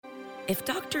If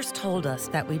doctors told us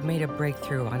that we'd made a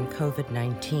breakthrough on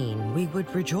COVID-19, we would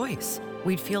rejoice.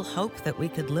 We'd feel hope that we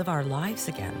could live our lives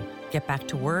again, get back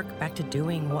to work, back to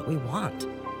doing what we want.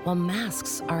 Well,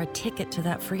 masks are a ticket to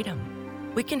that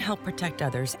freedom. We can help protect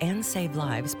others and save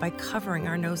lives by covering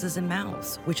our noses and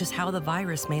mouths, which is how the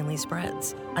virus mainly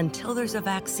spreads. Until there's a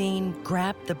vaccine,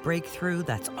 grab the breakthrough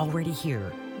that's already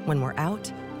here. When we're out,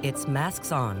 it's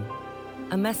masks on.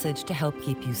 A message to help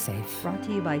keep you safe. Brought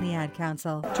to you by the Ad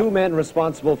Council. Two men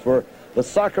responsible for the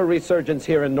soccer resurgence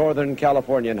here in Northern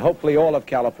California, and hopefully all of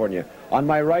California. On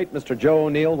my right, Mr. Joe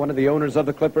O'Neill, one of the owners of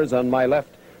the Clippers. On my left,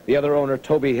 the other owner,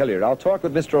 Toby Hilliard. I'll talk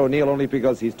with Mr. O'Neill only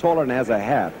because he's taller and has a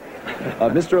hat.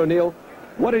 Mr. O'Neill,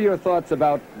 what are your thoughts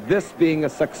about this being a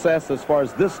success as far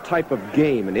as this type of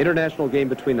game, an international game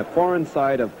between a foreign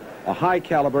side of a high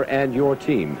caliber and your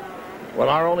team? Well,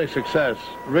 our only success,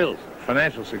 real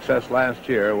financial success last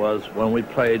year, was when we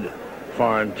played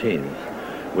foreign teams.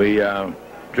 We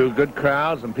drew good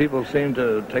crowds and people seemed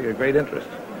to take a great interest.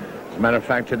 As a matter of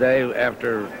fact, today,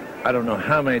 after I don't know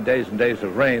how many days and days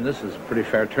of rain, this is a pretty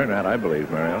fair turnout, I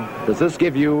believe, Mario. Does this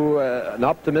give you an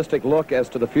optimistic look as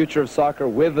to the future of soccer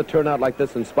with a turnout like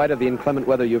this in spite of the inclement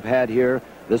weather you've had here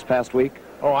this past week?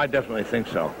 Oh, I definitely think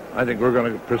so. I think we're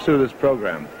going to pursue this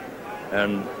program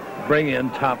and bring in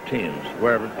top teams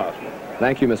wherever possible.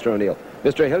 Thank you, Mr. O'Neill.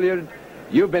 Mr. Hilliard,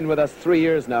 you've been with us 3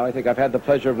 years now. I think I've had the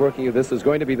pleasure of working with you. This is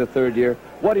going to be the third year.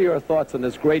 What are your thoughts on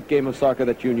this great game of soccer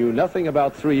that you knew nothing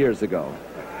about 3 years ago?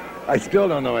 I still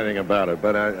don't know anything about it,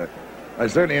 but I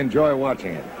certainly enjoy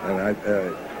watching it. And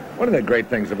one of the great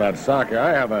things about soccer,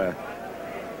 I have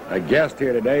a guest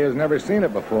here today who's never seen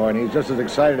it before, and he's just as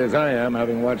excited as I am,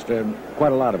 having watched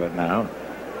quite a lot of it now.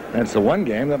 And it's the one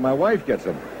game that my wife gets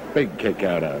a big kick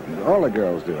out of. All the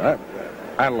girls do.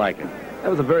 I like it. That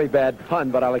was a very bad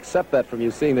pun, but I'll accept that from you,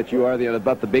 seeing that you are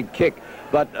about the big kick.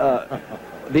 But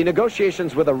the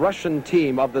negotiations with a Russian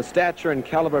team of the stature and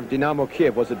caliber of Dynamo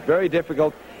Kiev, was it very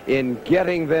difficult in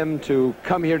getting them to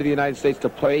come here to the United States to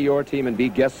play your team and be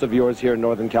guests of yours here in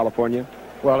Northern California?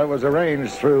 Well, it was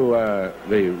arranged through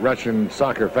the Russian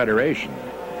Soccer Federation.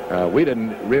 We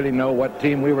didn't really know what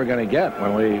team we were going to get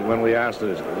when we asked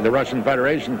the Russian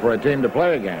Federation for a team to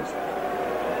play against.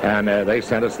 And they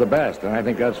sent us the best, and I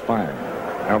think that's fine.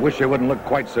 I wish they wouldn't look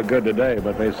quite so good today,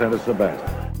 but they sent us the best.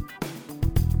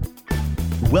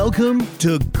 Welcome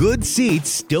to Good Seats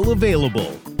Still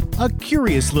Available, a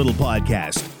curious little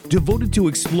podcast devoted to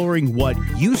exploring what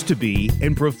used to be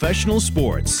in professional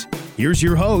sports. Here's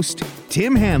your host,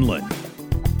 Tim Hanlon.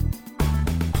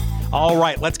 All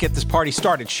right, let's get this party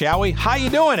started, shall we? How you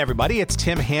doing, everybody? It's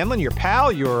Tim Hanlon, your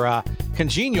pal, your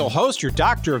congenial host, your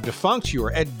doctor of defunct,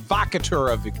 your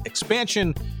advocator of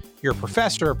expansion, your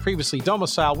professor of previously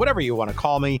domiciled, whatever you want to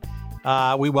call me.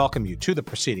 We welcome you to the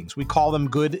proceedings. We call them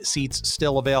Good Seats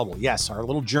Still Available. Yes, our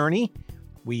little journey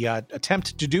we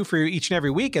attempt to do for you each and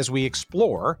every week as we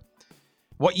explore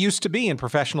what used to be in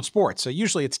professional sports. So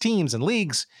usually it's teams and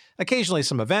leagues, occasionally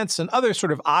some events and other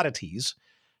sort of oddities,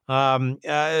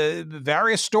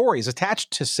 various stories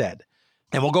attached to said.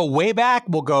 And we'll go way back.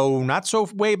 We'll go not so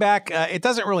way back. It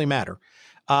doesn't really matter.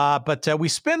 But we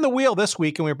spin the wheel this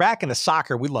week, and we're back into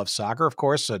soccer. We love soccer, of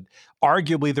course.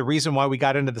 Arguably the reason why we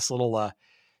got into this little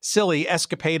silly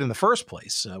escapade in the first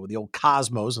place with the old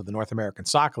cosmos of the North American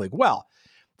Soccer League. Well,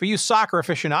 for you soccer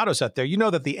aficionados out there, you know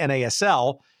that the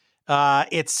NASL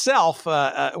itself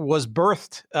was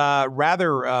birthed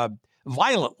rather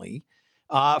violently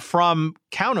from,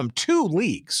 count them, two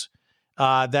leagues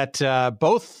that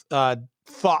both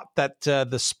thought that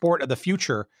the sport of the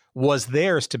future was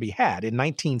theirs to be had in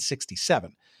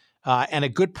 1967. And a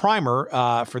good primer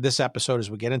for this episode, as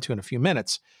we get into in a few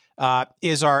minutes,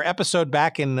 is our episode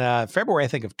back in February, I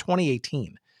think, of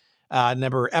 2018.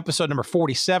 Episode number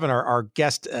 47, our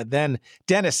guest then,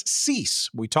 Dennis Cease,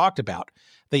 we talked about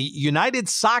the United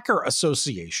Soccer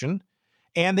Association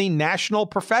and the National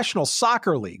Professional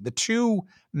Soccer League, the two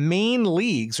main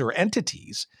leagues or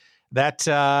entities that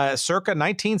circa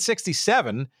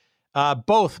 1967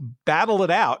 both battled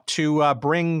it out to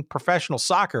bring professional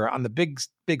soccer on the big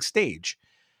stage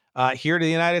here to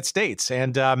the United States.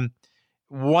 And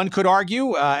one could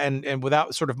argue, and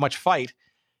without sort of much fight,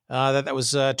 that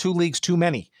was two leagues too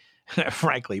many,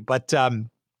 frankly. But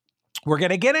we're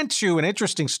going to get into an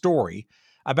interesting story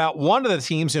about one of the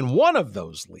teams in one of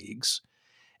those leagues,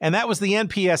 and that was the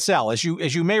NPSL.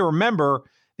 As you may remember,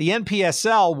 the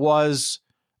NPSL was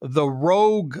the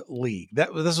rogue league.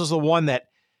 This was the one that,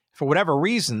 for whatever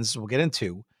reasons we'll get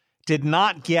into, did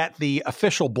not get the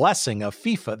official blessing of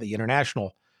FIFA, the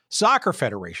International Soccer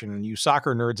Federation. And you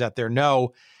soccer nerds out there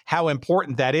know how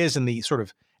important that is in the sort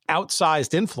of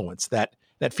outsized influence that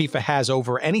FIFA has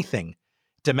over anything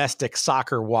domestic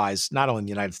soccer-wise, not only in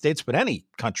the United States, but any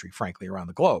country, frankly, around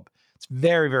the globe. It's a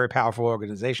very, very powerful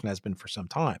organization, has been for some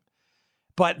time.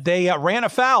 But they ran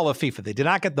afoul of FIFA. They did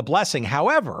not get the blessing.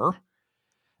 However,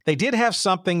 they did have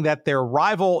something that their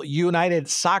rival United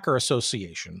Soccer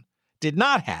Association did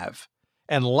not have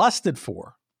and lusted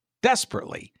for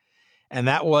desperately. And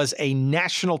that was a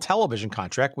national television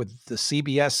contract with the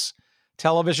CBS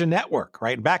television network,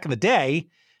 right? And back in the day,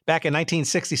 back in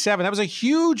 1967, that was a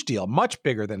huge deal, much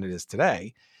bigger than it is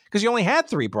today, because you only had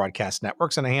 3 broadcast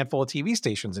networks and a handful of TV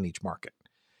stations in each market.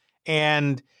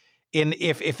 And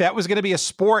if that was going to be a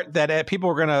sport that people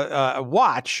were going to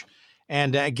watch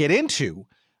and get into,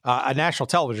 a national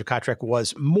television contract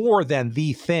was more than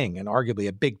the thing and arguably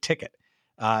a big ticket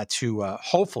to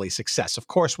hopefully success. Of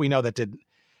course, we know that didn't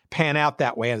pan out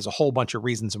that way. And there's a whole bunch of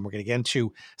reasons, and we're going to get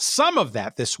into some of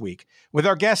that this week with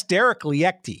our guest, Derek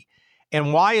Liechty.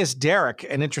 And why is Derek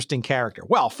an interesting character?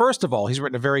 Well, first of all, he's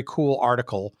written a very cool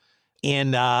article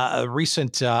in a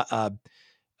recent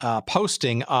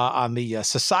posting on the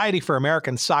Society for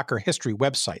American Soccer History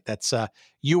website. That's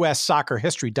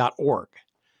ussoccerhistory.org.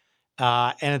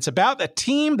 And it's about a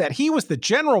team that he was the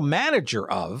general manager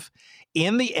of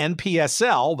in the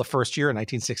NPSL the first year in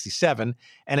 1967.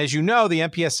 And as you know, the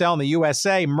NPSL and the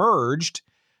USA merged,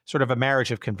 sort of a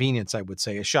marriage of convenience, I would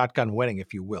say, a shotgun wedding,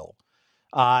 if you will,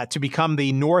 to become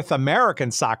the North American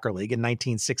Soccer League in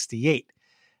 1968.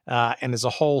 And there's a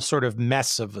whole sort of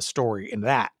mess of a story in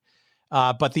that.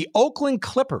 But the Oakland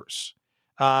Clippers,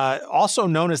 also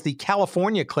known as the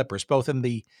California Clippers, both in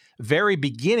the very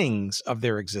beginnings of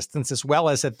their existence as well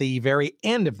as at the very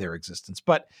end of their existence.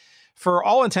 But for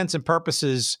all intents and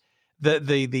purposes,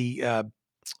 the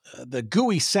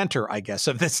gooey center, I guess,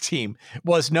 of this team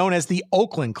was known as the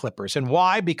Oakland Clippers. And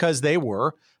why? Because they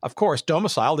were, of course,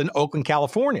 domiciled in Oakland,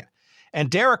 California.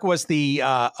 And Derek was the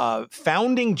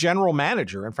founding general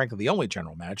manager, and frankly, the only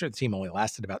general manager. The team only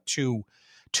lasted about two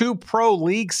pro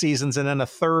league seasons and then a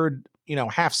third,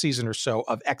 half season or so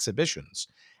of exhibitions.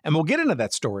 And we'll get into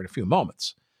that story in a few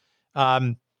moments.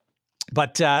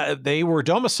 But they were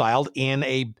domiciled in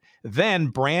a then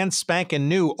brand spanking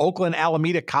new Oakland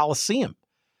Alameda Coliseum,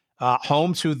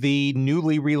 home to the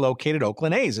newly relocated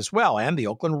Oakland A's as well, and the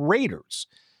Oakland Raiders.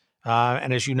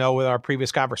 And as you know, with our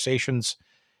previous conversations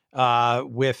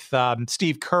with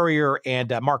Steve Currier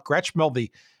and Mark Gretschmill,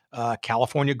 the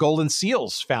California Golden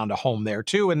Seals found a home there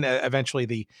too, and eventually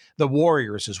the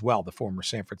Warriors as well, the former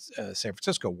San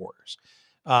Francisco Warriors.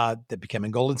 That became in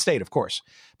Golden State, of course.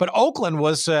 But Oakland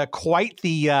was quite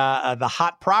the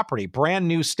hot property, brand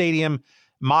new stadium,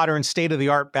 modern, state of the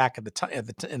art back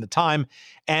at in the time.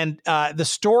 And the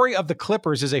story of the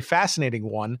Clippers is a fascinating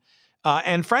one,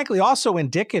 and frankly also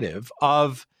indicative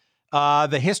of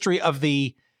the history of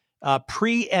the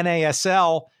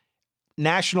pre-NASL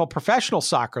National Professional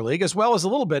Soccer League, as well as a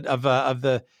little bit of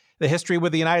the history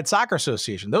with the United Soccer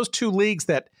Association. Those two leagues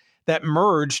that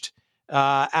merged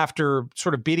after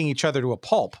sort of beating each other to a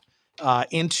pulp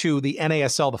into the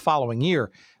NASL the following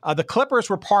year. The Clippers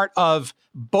were part of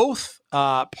both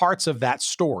parts of that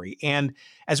story. And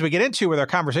as we get into with our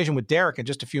conversation with Derek in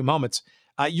just a few moments,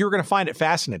 you're going to find it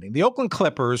fascinating. The Oakland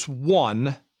Clippers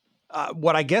won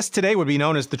what I guess today would be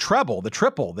known as the triple,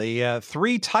 the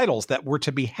 3 titles that were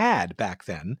to be had back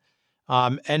then.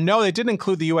 And no, they didn't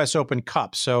include the U.S. Open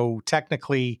Cup. So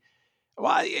technically,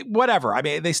 well, whatever. I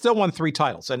mean, they still won 3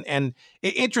 titles, and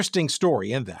interesting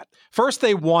story in that. First,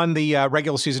 they won the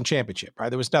regular season championship, right?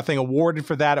 There was nothing awarded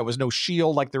for that. It was no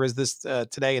shield like there is this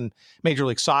today in Major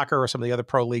League Soccer or some of the other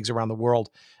pro leagues around the world.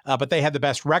 But they had the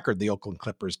best record, the Oakland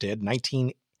Clippers did.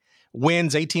 19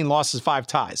 wins, 18 losses, 5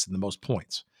 ties, and the most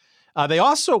points. They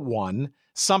also won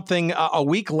something a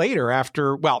week later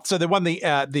after, so they won the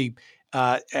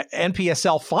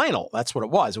NPSL final. That's what it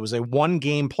was. It was a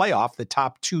 1-game playoff. The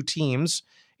top 2 teams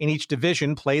in each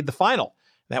division played the final.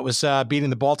 That was beating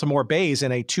the Baltimore Bays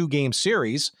in a 2-game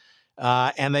series,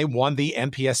 and they won the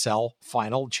NPSL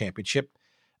final championship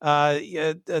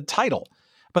title.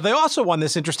 But they also won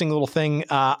this interesting little thing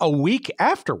a week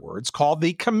afterwards called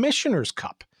the Commissioner's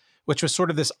Cup, which was sort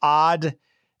of this odd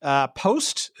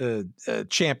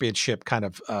post-championship kind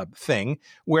of thing,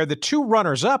 where the 2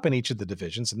 runners-up in each of the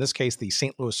divisions, in this case, the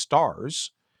St. Louis Stars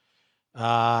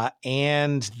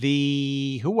and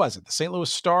the St.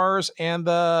 Louis Stars and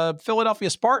the Philadelphia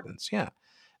Spartans. Yeah.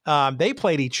 They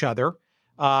played each other,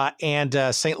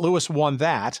 and St. Louis won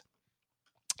that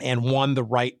and won the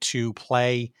right to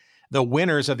play the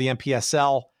winners of the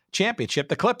NPSL championship,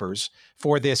 the Clippers,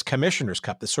 for this Commissioner's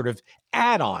Cup, this sort of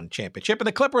add-on championship. And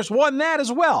the Clippers won that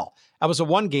as well. That was a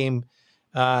 1-game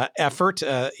effort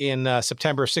in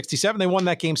September of 67. They won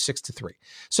that game 6-3.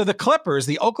 So the Clippers,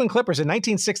 the Oakland Clippers in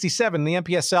 1967, the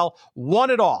NPSL won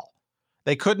it all.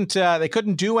 They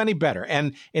couldn't do any better. And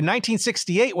in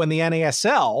 1968, when the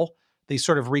NASL, the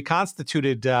sort of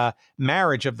reconstituted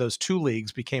marriage of those two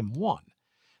leagues, became one,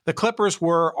 the Clippers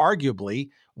were arguably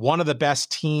one of the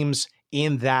best teams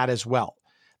in that as well.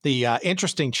 The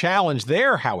interesting challenge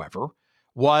there, however,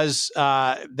 was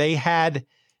they had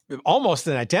almost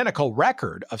an identical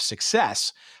record of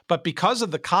success, but because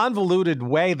of the convoluted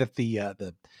way that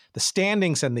the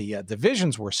standings and the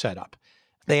divisions were set up,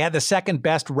 they had the second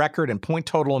best record and point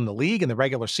total in the league in the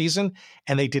regular season,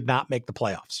 and they did not make the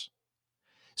playoffs.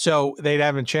 So they'd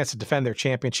have a chance to defend their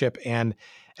championship, and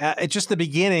it's just the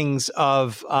beginnings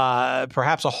of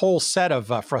perhaps a whole set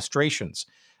of frustrations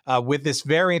with this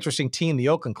very interesting team, the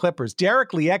Oakland Clippers.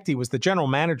 Derek Liechty was the general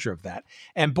manager of that.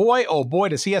 And boy, oh boy,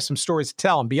 does he have some stories to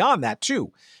tell, and beyond that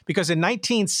too. Because in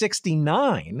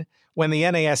 1969, when the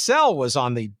NASL was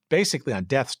basically on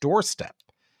death's doorstep,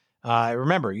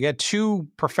 remember, you had two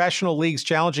professional leagues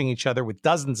challenging each other with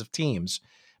dozens of teams.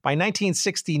 By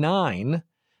 1969,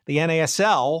 the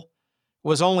NASL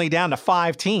was only down to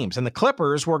 5 teams, and the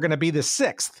Clippers were going to be the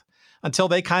 6th until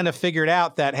they kind of figured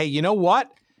out that, hey, you know what?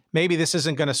 Maybe this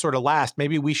isn't going to sort of last.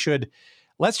 Maybe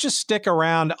let's just stick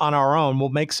around on our own. We'll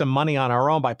make some money on our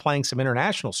own by playing some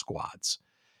international squads.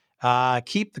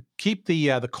 Keep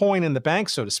the coin in the bank,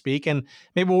 so to speak, and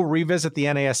maybe we'll revisit the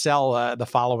NASL the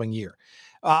following year.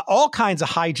 All kinds of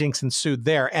hijinks ensued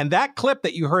there. And that clip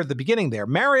that you heard at the beginning there,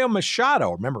 Mario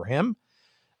Machado, remember him?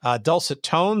 Dulcet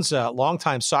tones,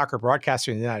 longtime soccer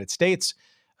broadcaster in the United States,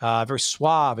 very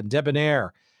suave and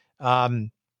debonair,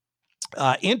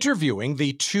 interviewing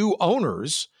the two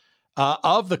owners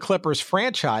of the Clippers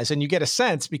franchise. And you get a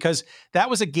sense, because that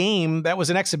was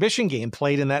an exhibition game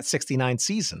played in that 69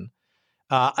 season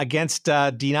against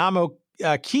Dynamo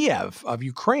Kiev of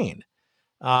Ukraine.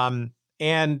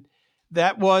 And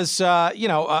that was,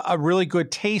 a really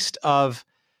good taste of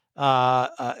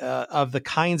the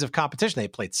kinds of competition. They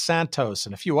played Santos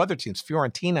and a few other teams,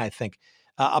 Fiorentina, I think,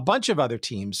 a bunch of other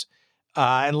teams.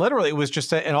 And literally it was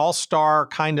just an all-star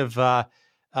kind of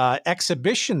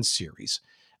exhibition series.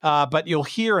 But you'll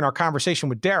hear in our conversation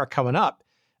with Derek coming up,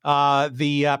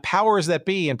 the powers that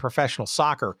be in professional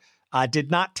soccer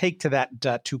did not take to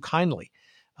that too kindly.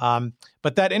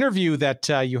 But that interview that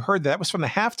you heard, that was from the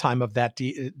halftime of that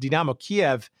Dynamo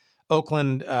Kiev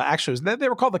Oakland, actually, they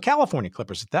were called the California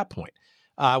Clippers at that point,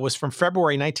 was from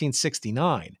February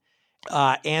 1969.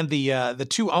 And the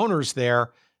two owners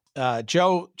there,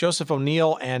 Joseph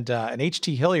O'Neill and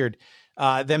H.T. Hilliard,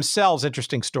 themselves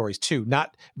interesting stories too.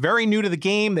 Not very new to the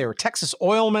game. They were Texas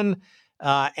Oilmen,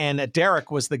 and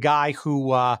Derek was the guy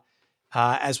who,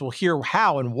 as we'll hear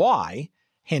how and why,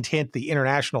 hint, hint, the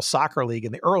International Soccer League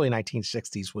in the early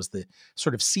 1960s was the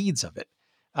sort of seeds of it.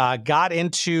 Got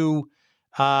into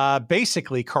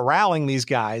basically corralling these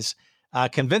guys,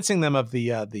 convincing them of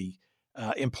the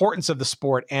importance of the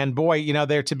sport. And boy,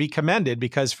 they're to be commended,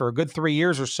 because for a good 3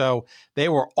 years or so, they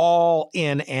were all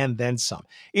in and then some.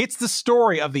 It's the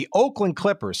story of the Oakland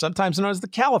Clippers, sometimes known as the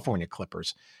California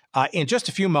Clippers, in just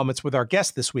a few moments with our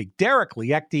guest this week, Derek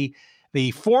Liechty,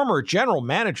 the former general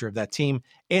manager of that team.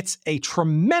 It's a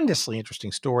tremendously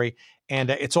interesting story, and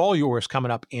it's all yours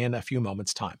coming up in a few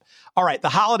moments' time. All right, the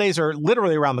holidays are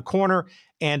literally around the corner,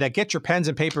 and get your pens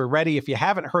and paper ready. If you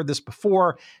haven't heard this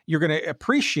before, you're going to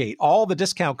appreciate all the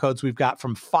discount codes we've got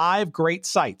from 5 great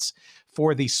sites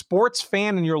for the sports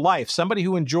fan in your life, somebody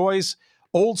who enjoys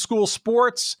old school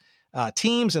sports,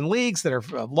 teams and leagues that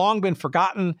have long been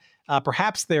forgotten.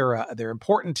 Perhaps they're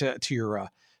important to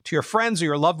your friends or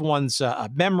your loved ones'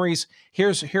 memories. Here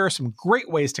are some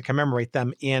great ways to commemorate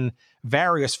them in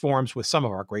various forms with some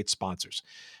of our great sponsors.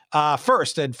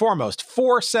 First and foremost,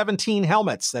 417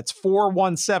 Helmets. That's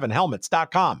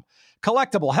 417helmets.com.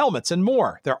 Collectible helmets and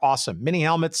more. They're awesome. Mini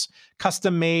helmets,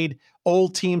 custom made,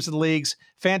 old teams and leagues.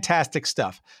 Fantastic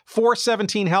stuff.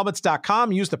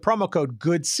 417helmets.com. Use the promo code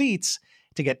GOODSEATS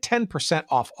to get 10%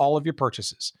 off all of your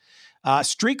purchases.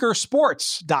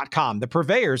 StreakerSports.com, the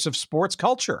purveyors of sports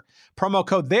culture. Promo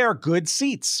code there,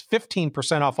 GOODSEATS,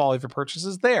 15% off all of your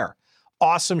purchases there.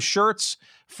 Awesome shirts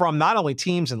from not only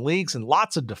teams and leagues, and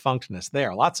lots of defunctness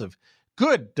there, lots of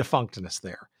good defunctness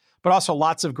there, but also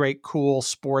lots of great, cool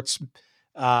sports,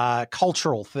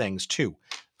 cultural things too.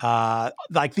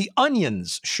 Like the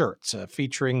Onions shirts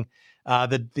featuring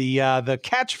the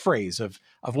catchphrase of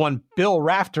one Bill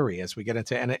Raftery as we get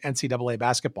into NCAA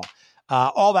basketball.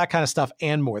 All that kind of stuff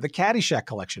and more. The Caddyshack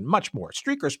collection, much more.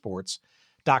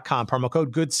 StreakerSports.com, promo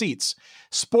code GOODSEATS.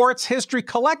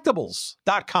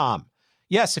 SportsHistoryCollectibles.com.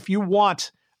 Yes, if you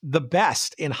want the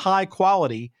best in high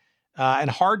quality and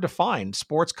hard to find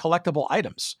sports collectible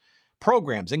items,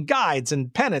 programs and guides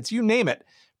and pennants, you name it.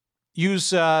 Use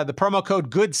the promo code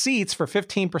GOODSEATS for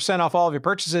 15% off all of your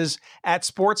purchases at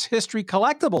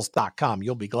sportshistorycollectibles.com.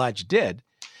 You'll be glad you did.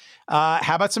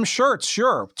 How about some shirts?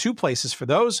 Sure, 2 places for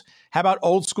those. How about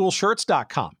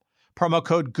oldschoolshirts.com? Promo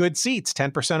code GOODSEATS,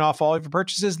 10% off all of your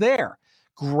purchases there.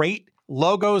 Great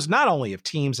logos, not only of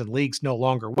teams and leagues no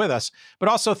longer with us, but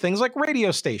also things like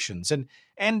radio stations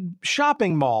and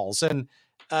shopping malls and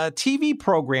TV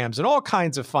programs and all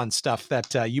kinds of fun stuff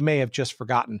that you may have just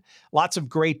forgotten. Lots of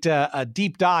great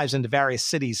deep dives into various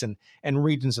cities and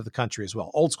regions of the country as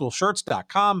well.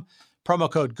 Oldschoolshirts.com,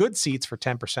 promo code GOODSEATS for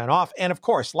 10% off. And of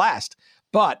course, last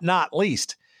but not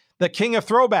least, the king of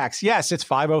throwbacks. Yes, it's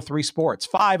 503 Sports,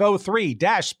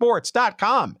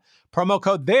 503-sports.com. Promo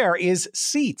code there is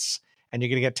SEATS. And you're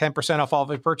going to get 10% off all of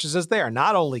your purchases there.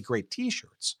 Not only great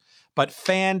t-shirts, but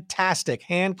fantastic,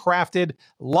 handcrafted,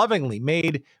 lovingly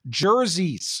made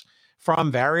jerseys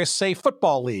from various, say,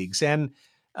 football leagues and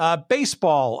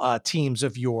baseball teams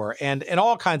of yore and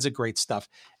all kinds of great stuff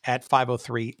at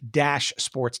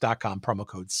 503-sports.com, promo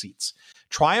code SEATS.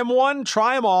 Try them one,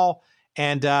 try them all,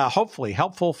 and hopefully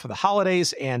helpful for the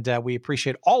holidays. And we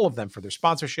appreciate all of them for their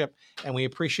sponsorship, and we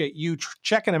appreciate you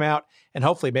checking them out and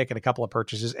hopefully making a couple of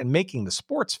purchases and making the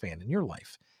sports fan in your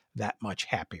life that much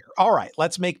happier. All right,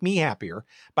 let's make me happier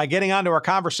by getting on to our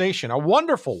conversation, a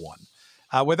wonderful one,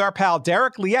 with our pal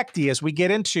Derek Liechty as we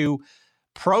get into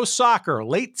pro soccer,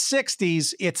 late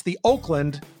 60s. It's the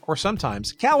Oakland, or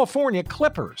sometimes California,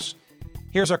 Clippers.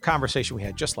 Here's our conversation we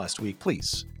had just last week.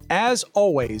 Please, as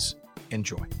always,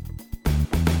 enjoy.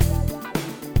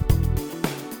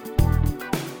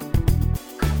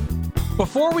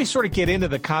 Before we sort of get into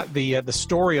the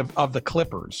story of the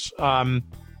Clippers,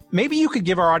 maybe you could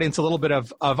give our audience a little bit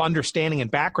of understanding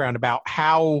and background about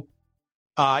how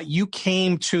you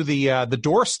came to the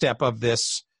doorstep of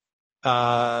this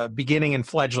beginning and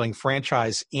fledgling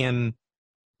franchise in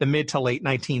the mid to late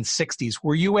 1960s.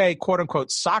 Were you a quote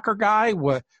unquote soccer guy?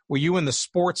 Were you in the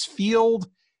sports field?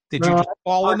 Did you just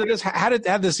fall into this? How did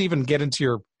this even get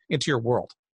into your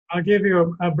world? I'll give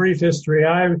you a brief history.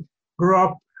 I grew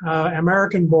up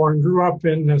American born, grew up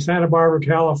in Santa Barbara,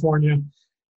 California.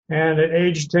 And at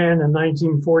age 10 in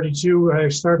 1942, I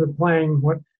started playing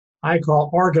what I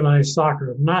call organized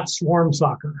soccer, not swarm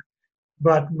soccer,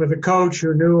 but with a coach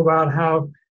who knew about how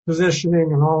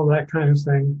positioning and all of that kind of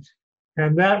thing.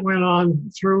 And that went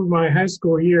on through my high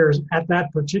school years at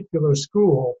that particular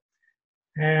school.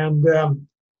 And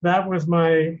that was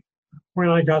when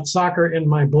I got soccer in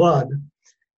my blood.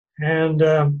 And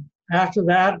after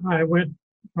that,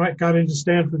 I got into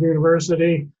Stanford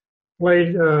University,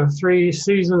 played 3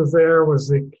 seasons there, was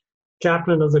the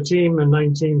captain of the team in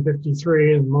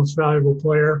 1953 and most valuable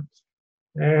player.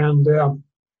 And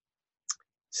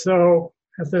so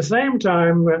at the same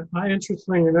time,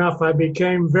 interestingly enough, I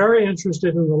became very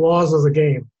interested in the laws of the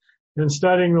game and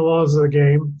studying the laws of the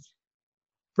game,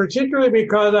 particularly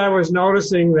because I was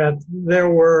noticing that there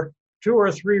were 2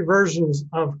 or 3 versions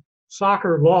of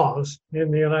soccer laws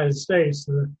in the United States,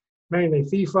 mainly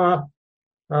FIFA,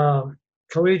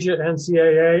 collegiate,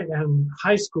 NCAA, and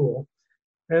high school.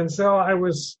 And so I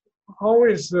was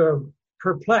always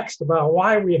perplexed about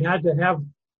why we had to have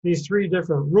these 3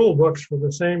 different rule books for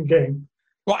the same game.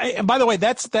 Well, and by the way,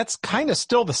 that's kind of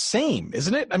still the same,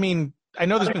 isn't it? I mean, I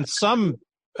know there's been some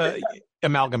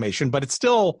amalgamation, but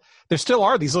there still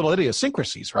are these little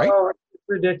idiosyncrasies, right? Oh, it's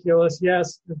ridiculous.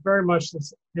 Yes, very much.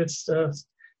 It's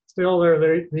still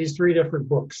there. These 3 different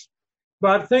books,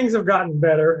 but things have gotten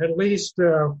better. At least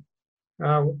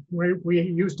we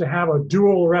used to have a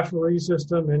dual referee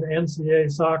system in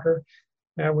NCAA soccer,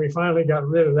 and we finally got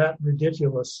rid of that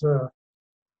ridiculous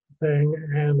thing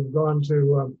and gone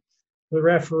to the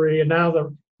referee. And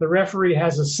now the referee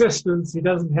has assistants. He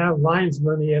doesn't have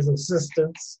linesmen. He has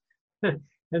assistants,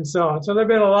 and so on. So there have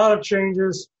been a lot of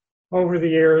changes over the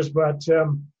years, but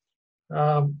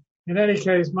in any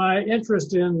case, my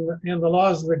interest in the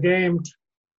laws of the game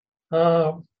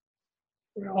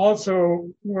also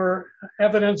were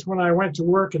evidence when I went to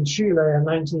work in Chile in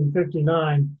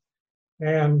 1959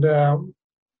 and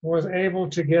was able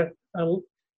to get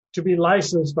to be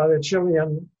licensed by the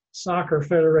Chilean Soccer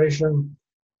Federation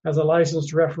as a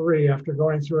licensed referee after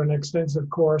going through an extensive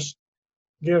course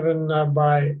given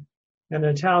by an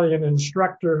Italian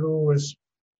instructor who was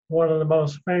one of the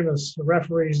most famous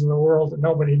referees in the world that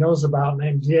nobody knows about,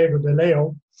 named Diego de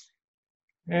Leo.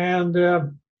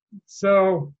 And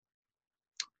so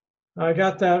I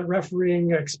got that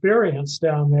refereeing experience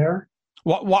down there.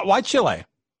 Why Chile?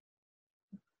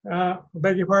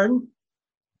 Beg your pardon?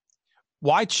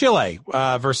 Why Chile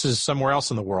versus somewhere else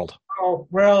in the world? Oh,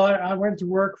 well, I went to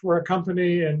work for a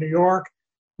company in New York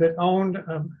that owned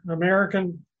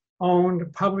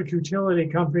American-owned public utility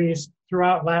companies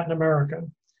throughout Latin America.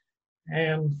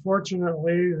 And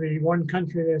fortunately, the one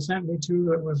country they sent me to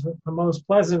that was the most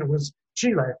pleasant was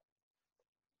Chile.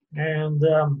 And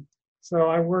so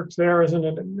I worked there as an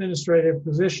administrative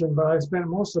position, but I spent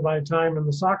most of my time in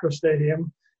the soccer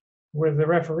stadium with the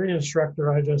referee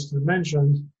instructor I just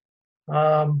mentioned.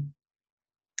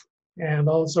 And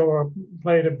also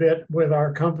played a bit with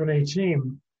our company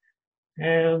team.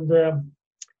 And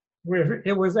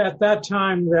it was at that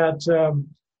time that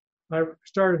I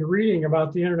started reading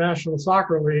about the International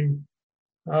Soccer League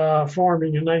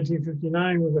forming in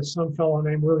 1959 with some fellow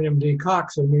named William D.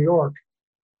 Cox in New York,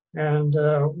 and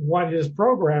what his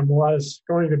program was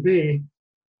going to be.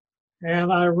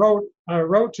 And I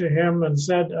wrote to him and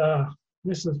said,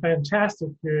 this is fantastic.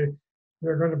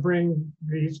 They're going to bring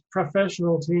these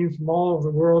professional teams from all over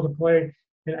the world to play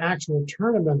in actual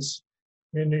tournaments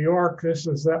in New York. This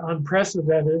is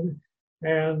unprecedented.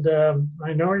 And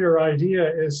I know your idea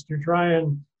is to try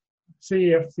and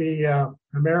see if the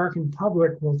American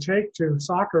public will take to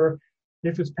soccer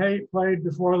if it's played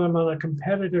before them on a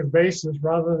competitive basis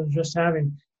rather than just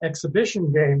having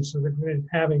exhibition games that we've been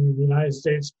having in the United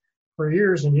States for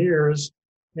years and years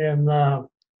in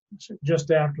just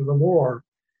after the war.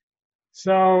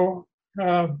 So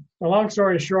the long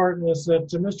story short is that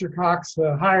Mr. Cox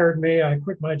hired me. I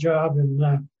quit my job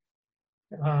in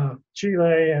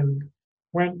Chile and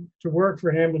went to work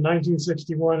for him in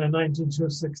 1961 and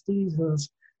 1960.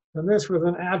 And this was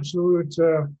an absolute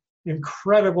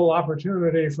incredible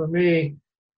opportunity for me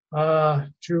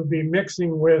to be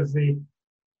mixing with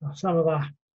some of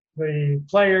the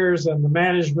players and the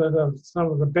management of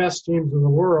some of the best teams in the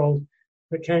world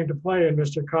that came to play in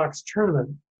Mr. Cox's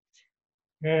tournament.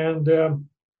 And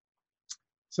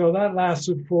so that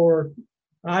lasted for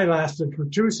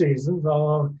 2 seasons,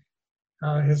 although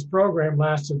his program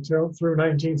lasted through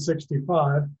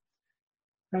 1965.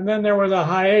 And then there was a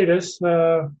hiatus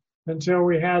until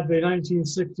we had the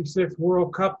 1966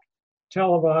 World Cup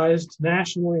televised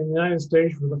nationally in the United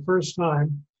States for the first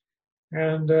time.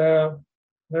 And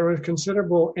there was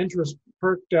considerable interest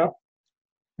perked up.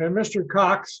 And Mr.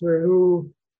 Cox,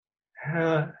 who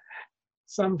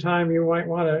sometime you might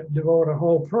want to devote a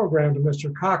whole program to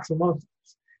Mr. Cox, a most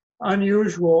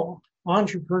unusual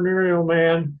entrepreneurial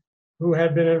man who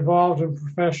had been involved in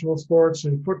professional sports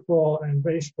in football and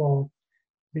baseball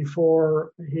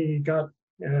before he got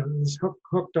was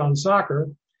hooked on soccer.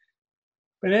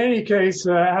 But in any case,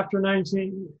 after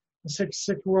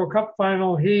 1966 World Cup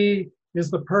final, he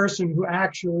is the person who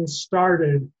actually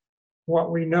started what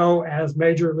we know as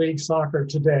Major League Soccer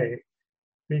today,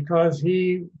 because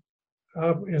he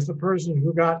is the person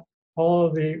who got all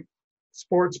of the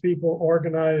sports people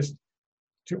organized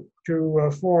to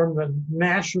form the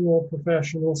National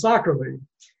Professional Soccer League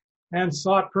and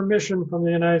sought permission from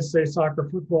the United States Soccer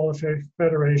Football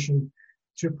Federation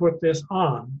to put this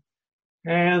on.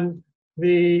 And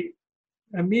immediately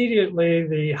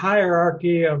the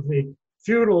hierarchy of the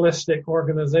feudalistic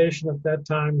organization at that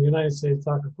time, the United States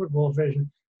Soccer Football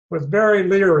Federation, was very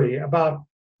leery about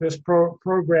this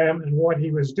program and what he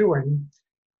was doing.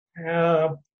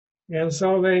 And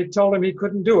so they told him he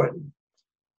couldn't do it.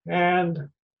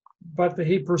 But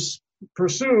he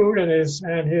pursued, and his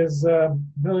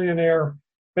millionaire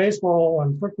baseball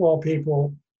and football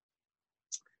people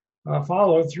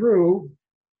followed through.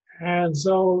 And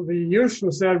so the youth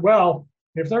said, well,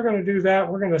 if they're going to do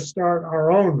that, we're going to start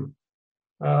our own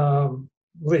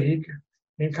league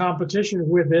in competition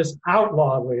with this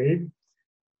outlaw league.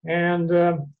 And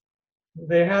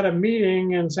they had a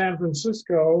meeting in San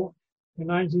Francisco in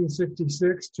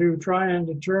 1966 to try and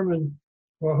determine,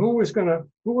 well, who was going to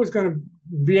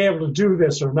be able to do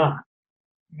this or not.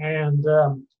 And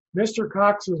Mr.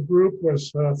 Cox's group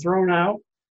was thrown out,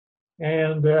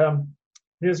 and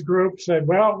his group said,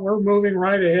 well, we're moving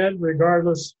right ahead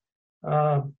regardless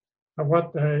of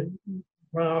what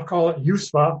I'll call it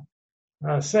USFA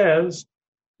says,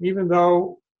 even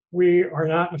though we are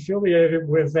not affiliated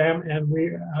with them, and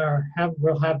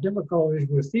will have difficulties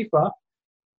with FIFA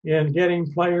in getting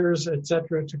players,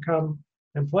 etc., to come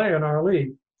and play in our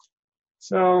league.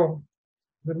 So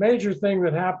the major thing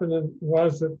that happened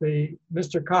was that the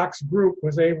Mr. Cox group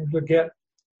was able to get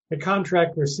a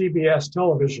contract with CBS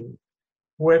Television,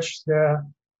 which the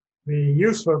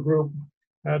USFA group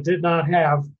did not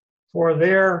have for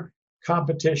their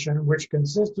competition, which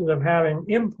consisted of having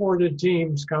imported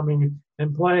teams coming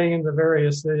and playing in the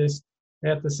various cities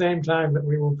at the same time that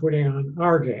we were putting on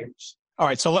our games. All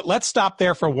right, so let's stop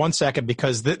there for 1 second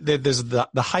because there's the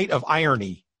height of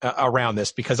irony around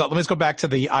this. Because let me go back to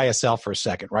the ISL for a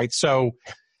second, right? So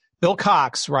Bill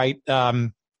Cox, right?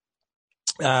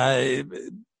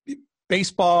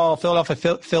 Baseball,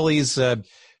 Philadelphia Phillies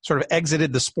sort of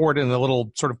exited the sport in a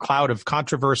little sort of cloud of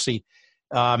controversy.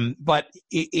 But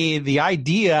the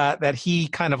idea that he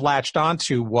kind of latched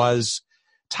onto was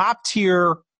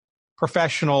top-tier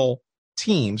professional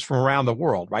teams from around the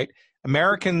world, right?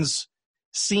 Americans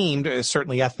seemed,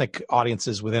 certainly ethnic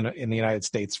audiences in the United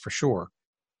States for sure,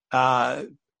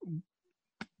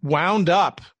 wound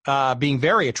up being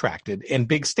very attracted in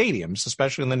big stadiums,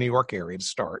 especially in the New York area to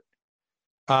start,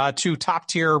 to top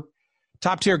tier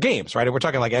games, right? And we're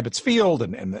talking like Ebbets Field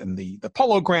and the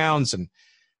Polo Grounds and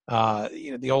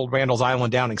the old Randall's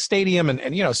Island Downing Stadium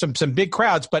and some big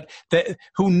crowds, but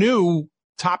who knew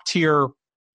top tier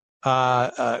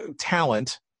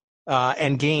talent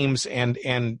and games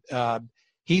and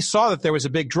he saw that there was a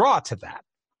big draw to that.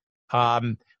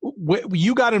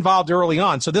 You got involved early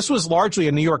on. So this was largely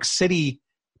a New York City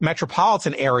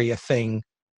metropolitan area thing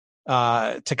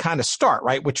to kind of start,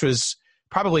 right? Which was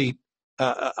probably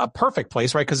a perfect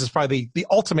place, right? Because it's probably the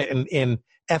ultimate in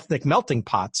ethnic melting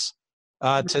pots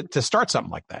to start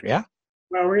something like that, yeah?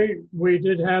 Well, we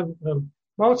did have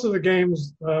most of the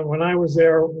games when I was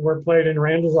there were played in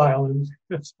Randall's Island.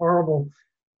 It's a horrible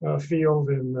field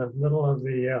in the middle of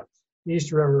the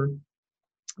East River.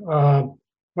 But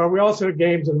we also had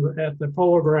games at the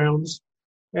Polo Grounds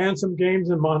and some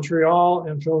games in Montreal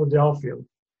and Philadelphia.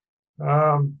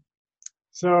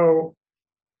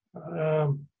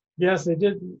 Yes, they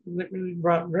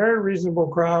brought very reasonable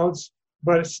crowds,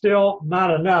 but it's still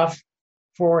not enough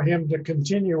for him to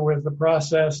continue with the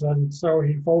process. And so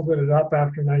he folded it up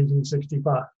after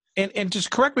 1965. And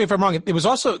just correct me if I'm wrong. It was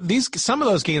also some of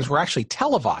those games were actually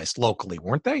televised locally,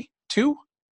 weren't they? Too?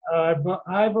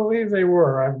 I believe they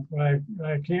were.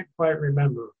 I can't quite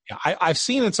remember. Yeah, I've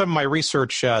seen in some of my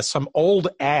research some old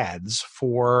ads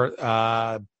for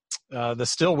the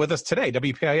Still With Us Today,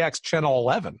 WPIX Channel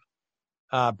 11,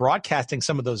 broadcasting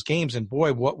some of those games. And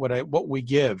boy, what we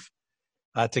give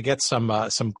to get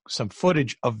some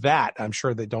footage of that. I'm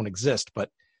sure they don't exist,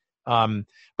 but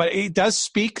it does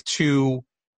speak to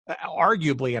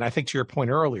arguably, and I think to your point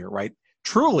earlier, right?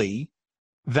 Truly,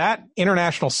 that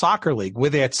International Soccer League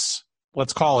with its,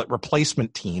 let's call it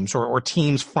replacement teams or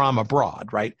teams from abroad,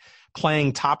 right?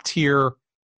 Playing top tier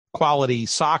quality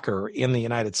soccer in the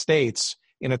United States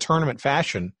in a tournament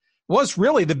fashion was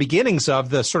really the beginnings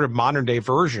of the sort of modern day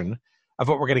version of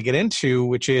what we're going to get into,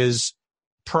 which is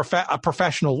a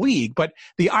professional league. But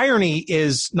the irony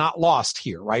is not lost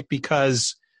here, right?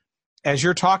 Because as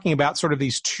you're talking about sort of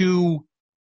these two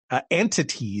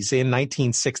entities in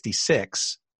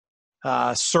 1966,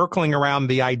 circling around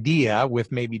the idea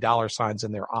with maybe dollar signs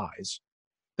in their eyes,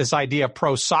 this idea of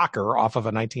pro soccer off of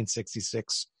a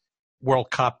 1966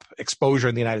 World Cup exposure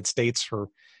in the United States for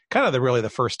kind of really the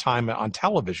first time on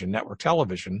television, network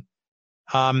television.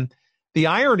 The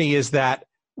irony is that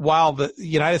while the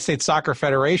United States Soccer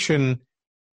Federation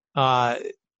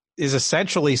is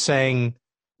essentially saying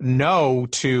no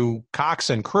to Cox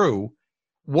and crew,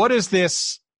 what does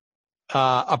this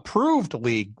approved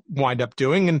league wind up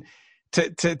doing? And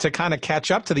to kind of catch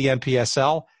up to the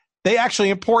NPSL, they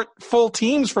actually import full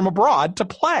teams from abroad to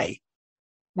play,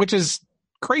 which is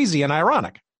crazy and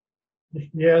ironic.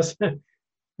 Yes,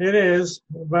 it is.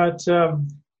 But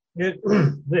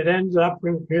it ends up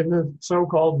in the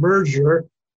so-called merger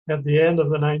at the end of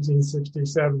the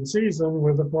 1967 season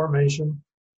with the formation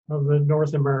of the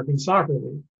North American Soccer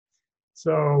League.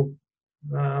 So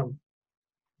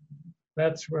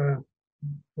that's where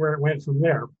it went from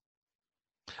there.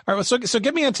 All right, so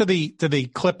get me into the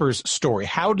Clippers story.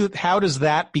 How does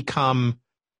that become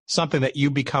something that you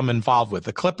become involved with?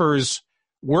 The Clippers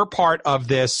were part of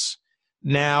this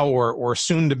now or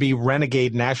soon to be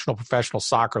renegade National Professional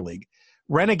Soccer League.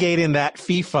 Renegade in that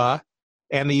FIFA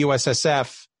and the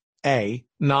USSFA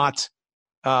not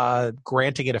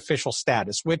granting it official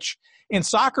status, which in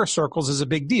soccer circles is a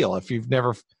big deal. If you've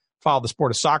never followed the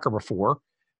sport of soccer before,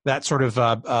 that sort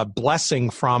of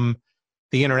blessing from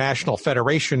the International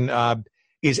Federation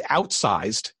is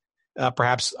outsized,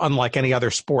 perhaps unlike any other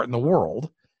sport in the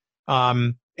world.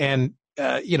 Undeterred,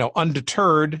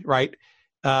 right?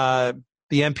 The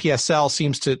NPSL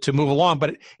seems to move along,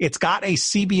 but it's got a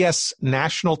CBS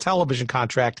national television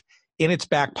contract in its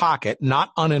back pocket,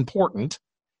 not unimportant.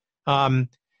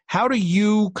 How do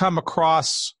you come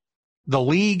across the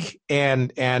league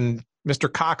and Mr.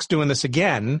 Cox doing this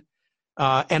again,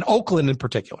 and Oakland in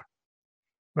particular?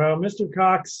 Well, Mr.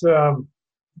 Cox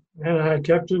and I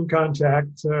kept in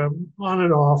contact on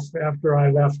and off after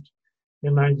I left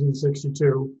in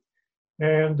 1962.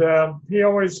 And he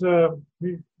always, he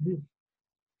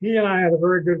and I had a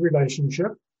very good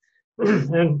relationship.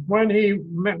 And when he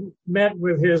met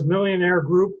with his millionaire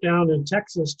group down in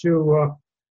Texas to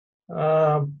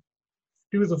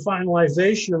do the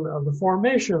finalization of the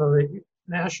formation of the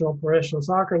National Professional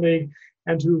Soccer League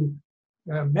and to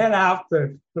met out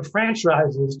the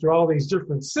franchises to all these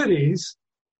different cities,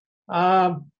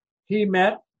 he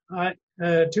met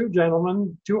two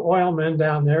gentlemen, two oilmen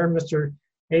down there, Mr.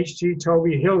 H.T.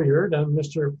 Toby Hilliard and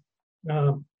Mr.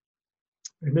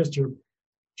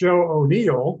 Joe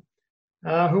O'Neill,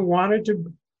 who wanted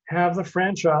to have the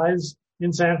franchise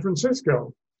in San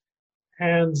Francisco.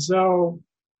 And so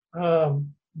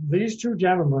these two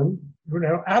gentlemen, who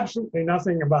know absolutely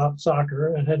nothing about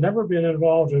soccer and had never been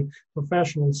involved in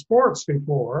professional sports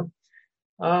before,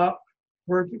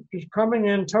 were coming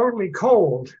in totally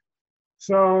cold.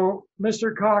 So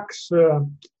Mr. Cox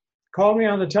called me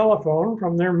on the telephone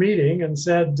from their meeting and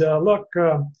said, look,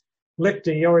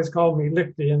 Lichty, he always called me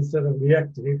Lichty instead of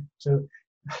Liechty, so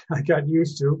I got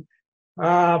used to.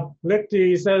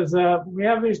 Lichty says, we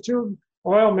have these two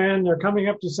oil men, they're coming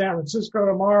up to San Francisco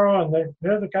tomorrow, and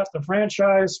they've got the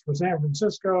franchise for San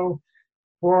Francisco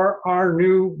for our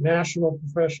new National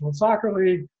Professional Soccer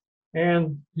League.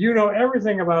 And you know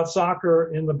everything about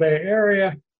soccer in the Bay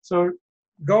Area, so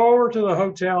go over to the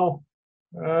hotel,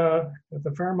 at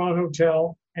the Fairmont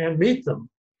Hotel, and meet them.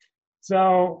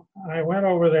 So I went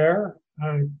over there.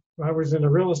 I was in the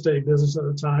real estate business at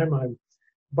the time. I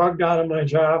bugged out of my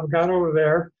job, got over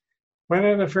there, went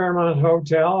in the Fairmont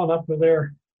Hotel and up to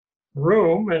their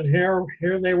room, and here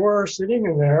they were sitting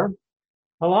in there,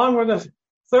 along with a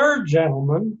third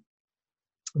gentleman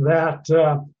that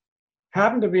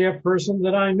happened to be a person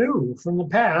that I knew from the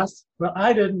past, but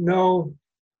I didn't know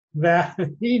that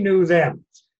he knew them.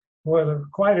 Was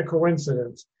quite a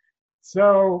coincidence.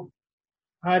 So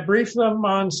I briefed them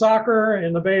on soccer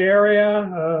in the Bay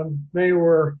Area. They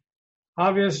were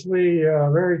obviously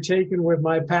very taken with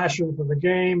my passion for the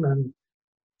game and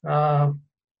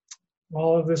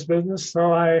all of this business.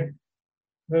 So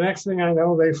the next thing I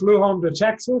know, they flew home to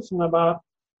Texas, and about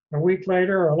a week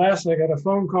later or less, I got a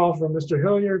phone call from Mr.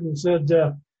 Hilliard and said,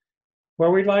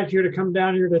 well, we'd like you to come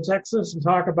down here to Texas and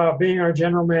talk about being our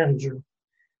general manager.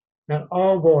 And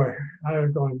oh boy, I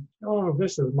was going, oh,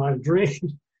 this is my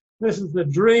dream. This is the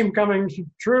dream coming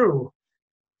true.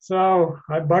 So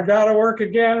I bugged out of work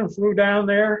again and flew down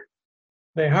there.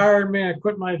 They hired me, I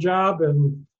quit my job.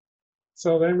 And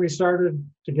so then we started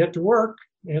to get to work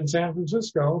in San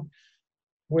Francisco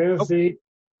with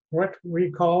what we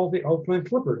call the Oakland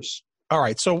Clippers. All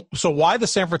right. So why the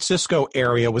San Francisco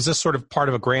area? Was this sort of part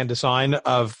of a grand design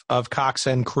of Cox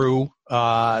and crew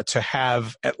to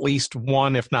have at least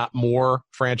one, if not more,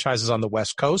 franchises on the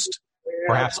West Coast,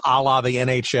 perhaps a la the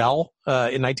NHL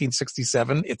in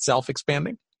 1967 itself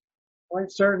expanding?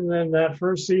 Quite certain. In that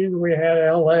first season, we had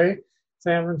L.A.,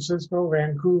 San Francisco,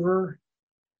 Vancouver,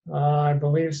 I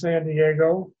believe San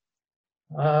Diego.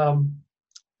 They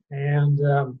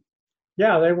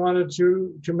wanted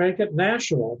to make it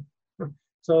national.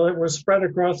 So it was spread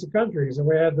across the country. So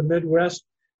we had the Midwest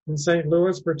in St.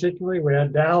 Louis, particularly. We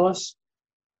had Dallas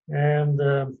and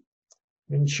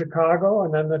in Chicago,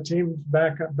 and then the teams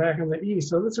back in the East.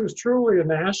 So this was truly a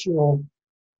national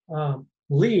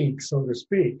league, so to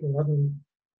speak. It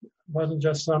wasn't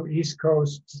just some East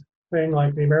Coast thing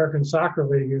like the American Soccer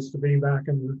League used to be back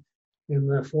in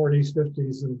the 40s,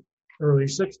 50s, and early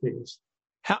 60s.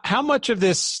 How much of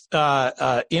this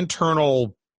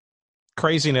internal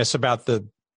craziness about the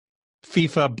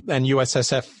FIFA and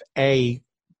USSFA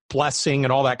blessing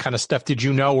and all that kind of stuff did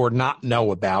you know or not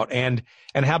know about? And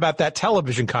how about that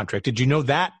television contract? Did you know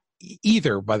that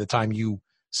either by the time you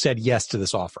said yes to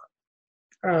this offer?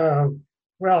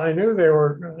 Well, I knew they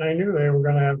were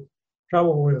going to have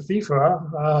trouble with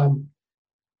FIFA,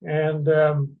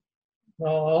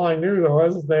 all I knew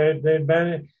was they'd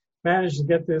managed to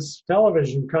get this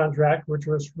television contract, which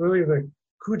was really the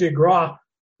coup de grace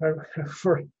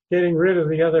for getting rid of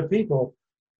the other people.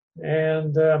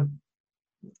 And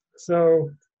that's all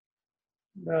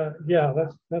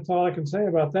I can say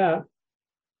about that.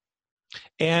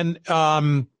 And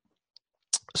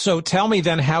so tell me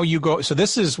then how you go. So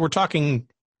we're talking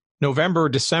November,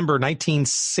 December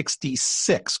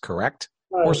 1966, correct?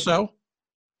 Or so?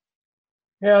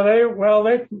 Yeah, they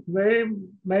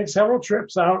made several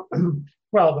trips out.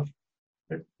 Well,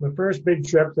 the first big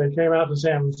trip, they came out to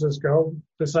San Francisco,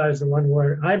 besides the one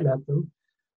where I met them,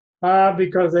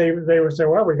 because they would say,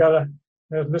 well, we got to,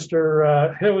 as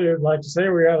Mr. Hilliard liked to say,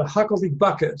 we got a huckleberry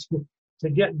bucket. to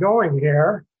get going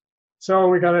here. So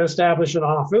we got to establish an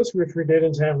office, which we did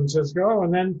in San Francisco.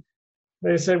 And then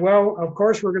they said, well, of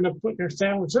course, we're going to put in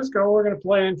San Francisco, we're going to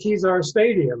play in Kezar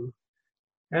Stadium.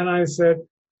 And I said,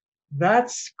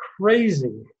 that's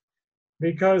crazy,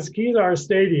 because Kezar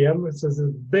Stadium, it's this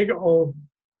big old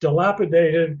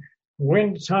dilapidated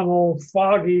wind tunnel,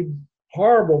 foggy,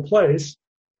 horrible place.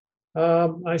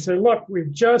 I said, look,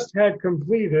 we've just had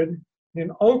completed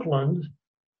in Oakland,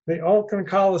 the Oakland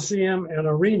Coliseum and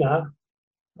Arena.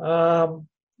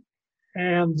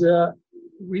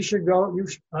 We should go,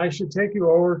 I should take you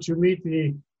over to meet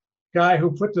the guy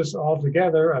who put this all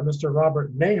together, Mr.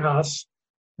 Robert Nahas,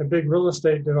 a big real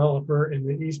estate developer in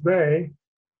the East Bay.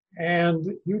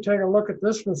 And you take a look at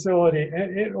this facility,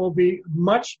 and it will be a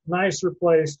much nicer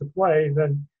place to play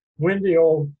than windy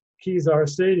old Kezar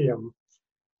Stadium.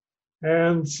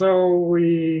 And so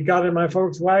we got in my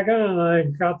folks' wagon, and I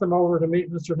got them over to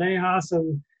meet Mr. Nahas,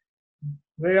 and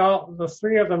the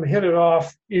three of them hit it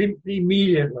off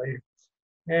immediately,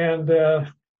 and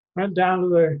went down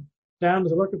to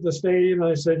look at the stadium.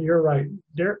 And I said, "You're right,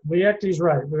 Liechty's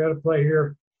right. We got to play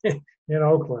here in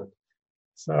Oakland."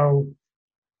 So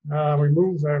we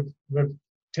moved the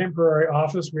temporary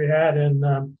office we had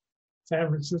in San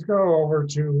Francisco over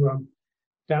to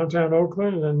downtown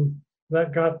Oakland, and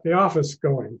that got the office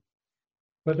going.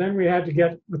 But then we had to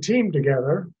get the team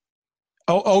together.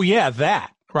 Oh yeah,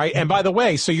 that. Right. And by the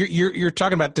way, so you're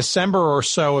talking about December or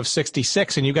so of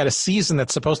 66, and you got a season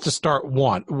that's supposed to start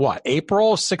what,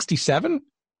 April 67?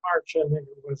 March, I think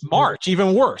it was. March,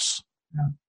 even worse. Yeah.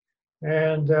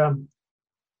 And,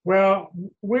 well,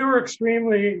 we were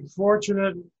extremely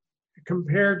fortunate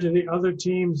compared to the other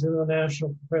teams in the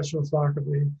National Professional Soccer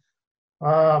League,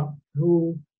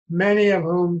 many of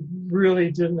whom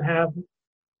really didn't have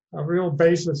a real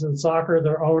basis in soccer.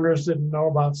 Their owners didn't know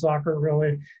about soccer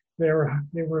really. They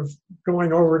were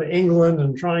going over to England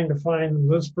and trying to find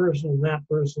this person and that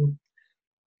person.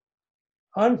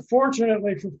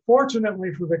 Fortunately for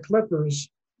the Clippers,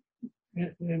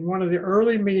 in one of the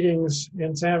early meetings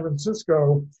in San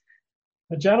Francisco,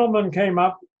 a gentleman came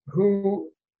up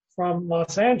from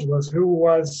Los Angeles who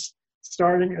was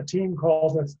starting a team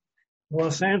called the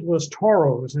Los Angeles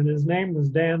Toros, and his name was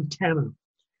Dan Tana.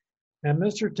 And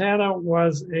Mr. Tana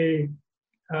was a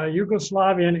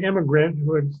Yugoslavian immigrant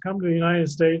who had come to the United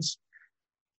States,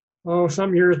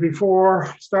 some years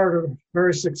before, started a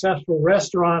very successful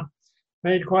restaurant,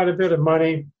 made quite a bit of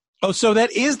money. Oh, so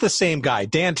that is the same guy,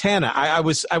 Dan Tana. I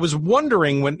was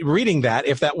wondering when reading that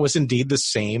if that was indeed the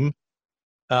same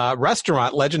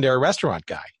legendary restaurant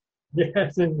guy.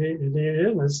 Yes, indeed it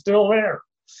is. It's still there.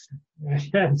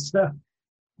 And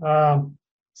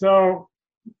so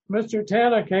Mr.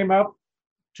 Tana came up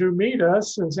to meet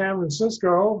us in San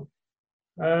Francisco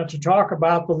to talk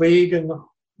about the league and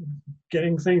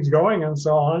getting things going and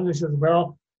so on. He said,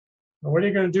 well, what are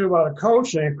you going to do about a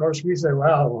coach? And of course we said,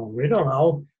 well, we don't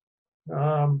know.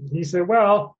 He said,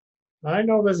 well, I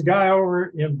know this guy over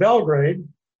in Belgrade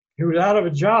who's out of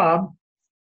a job,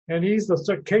 and he's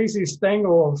the Casey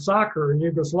Stengel of soccer in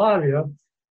Yugoslavia.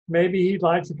 Maybe he'd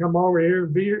like to come over here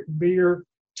and be your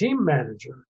team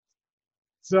manager.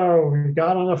 So we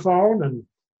got on the phone and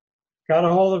got a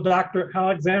hold of Dr.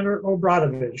 Alexander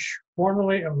Obradovic,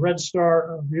 formerly of Red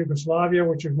Star of Yugoslavia,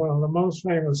 which is one of the most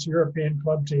famous European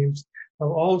club teams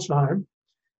of all time,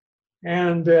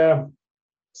 and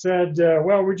said,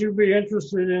 well, would you be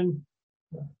interested in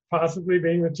possibly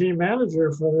being the team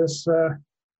manager for this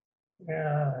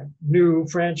new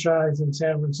franchise in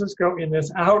San Francisco in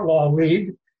this outlaw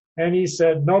league? And he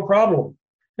said, no problem.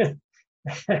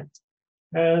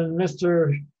 And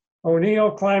Mr.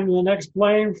 O'Neill climbed to the next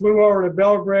plane, flew over to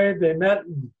Belgrade. They met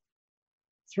and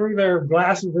threw their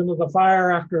glasses into the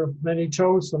fire after many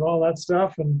toasts and all that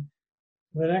stuff. And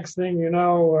the next thing you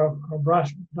know,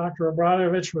 Dr.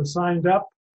 Obradovic was signed up.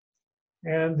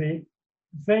 And the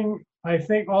thing I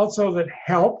think also that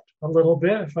helped a little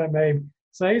bit, if I may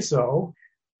say so,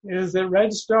 is that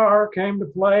Red Star came to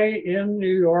play in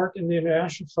New York in the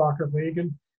International Soccer League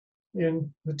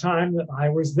in the time that I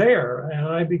was there.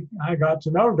 And I got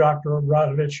to know Dr.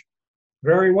 Obradovic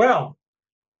very well.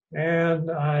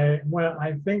 And I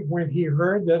think when he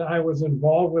heard that I was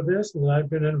involved with this, and I've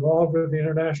been involved with the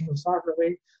International Soccer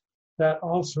League, that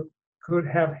also could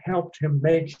have helped him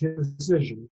make his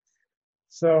decision.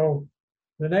 So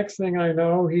the next thing I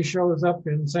know, he shows up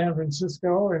in San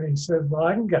Francisco and he said, well,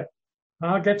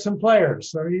 I'll get some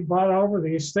players. So he brought over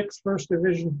these 6 first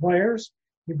division players.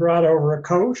 He brought over a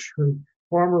coach,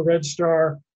 former Red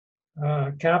Star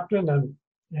captain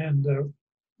and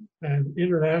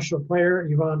international player,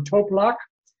 Ivan Toplak,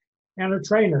 and a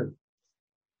trainer.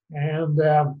 And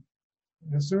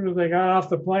as soon as they got off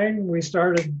the plane, we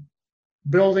started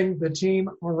building the team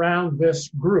around this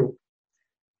group.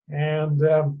 And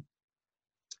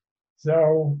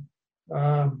so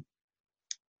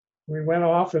we went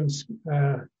off and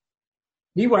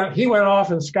he went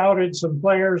off and scouted some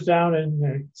players down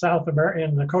in South America,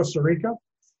 in Costa Rica.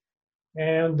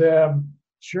 And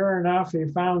sure enough, he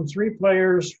found 3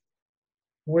 players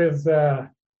with the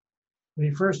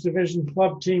first division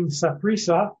club team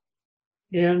Saprissa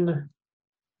in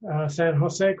San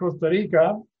Jose, Costa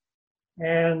Rica,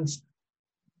 and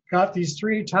got these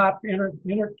 3 top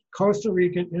Costa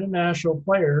Rican international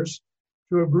players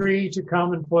to agree to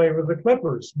come and play with the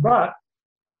Clippers. But,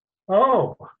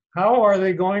 how are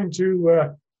they going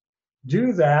to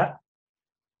do that?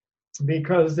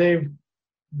 Because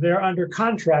they're under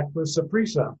contract with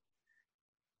Saprissa.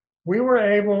 We were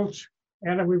able to,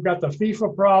 and we've got the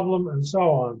FIFA problem and so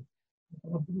on.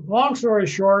 Long story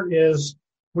short is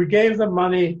we gave them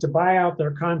money to buy out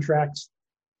their contracts,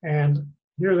 and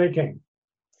here they came.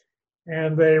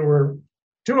 And they were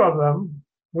 2 of them,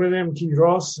 William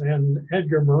Quiros and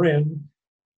Edgar Marin,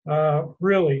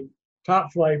 really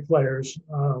top flight players,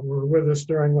 were with us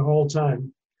during the whole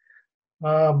time.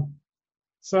 But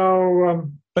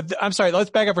I'm sorry, let's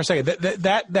back up for a second.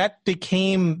 That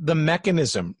became the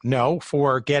mechanism,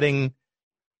 for getting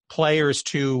players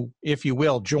to, if you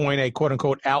will, join a quote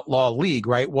unquote outlaw league,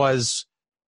 right?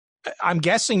 I'm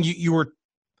guessing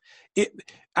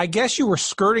I guess you were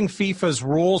skirting FIFA's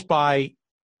rules by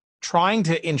trying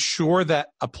to ensure that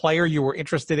a player you were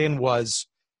interested in was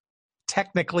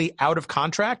technically out of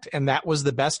contract, and that was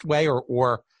the best way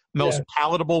or most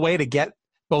palatable way to get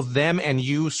both them and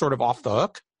you sort of off the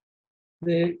hook?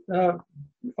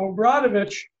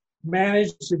 Obradovic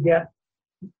managed to get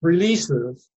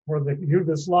releases for the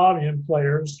Yugoslavian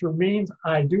players through means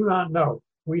I do not know.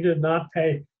 We did not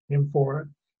pay him for it.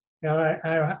 And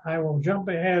I will jump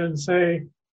ahead and say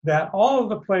that all of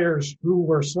the players who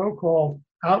were so-called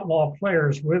outlaw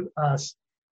players with us,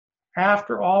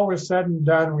 after all was said and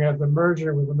done, we had the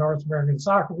merger with the North American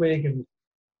Soccer League and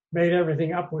made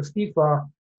everything up with FIFA.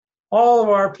 All of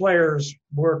our players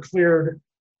were cleared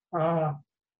by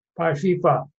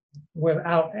FIFA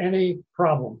without any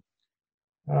problem,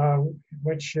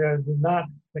 which was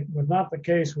not the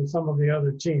case with some of the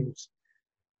other teams.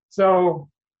 So,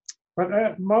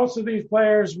 but most of these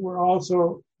players were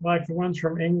also, like the ones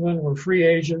from England, were free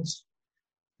agents.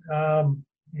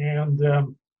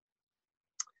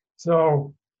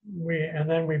 So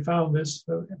then we found this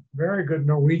very good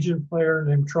Norwegian player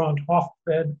named Trond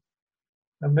Hofbed,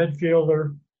 a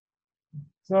midfielder.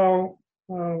 So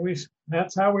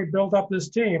that's how we built up this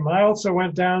team. I also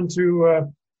went down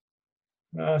to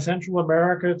Central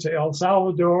America, to El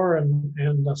Salvador,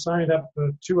 and signed up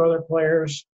 2 other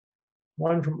players,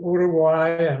 one from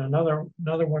Uruguay and another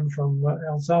one from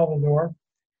El Salvador.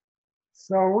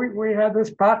 So we had this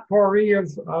potpourri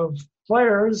of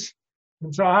players.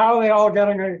 And so how are they all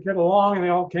going to get along, and they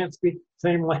all can't speak the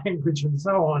same language and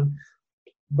so on.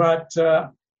 But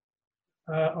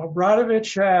Obradovic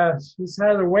he's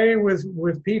had a way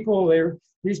with people.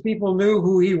 These people knew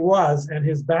who he was and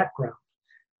his background.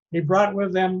 He brought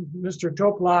with him Mr.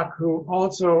 Toplak, who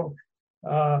also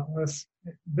was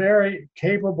very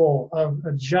capable of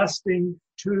adjusting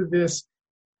to this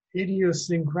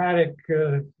idiosyncratic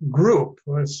group.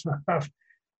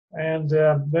 And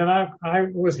then I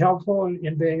was helpful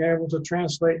in being able to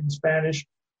translate in Spanish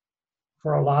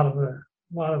for a lot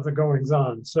of the goings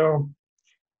on. So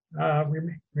we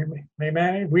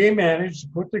managed to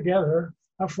put together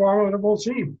a formidable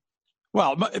team.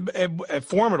 Well,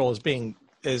 formidable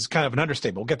is kind of an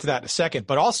understatement. We'll get to that in a second.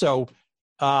 But also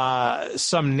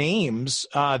some names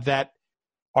that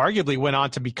arguably went on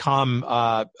to become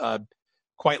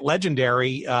quite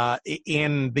legendary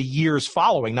in the years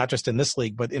following, not just in this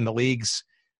league, but in the leagues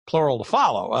plural to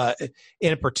follow.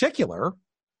 In particular,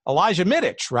 Elijah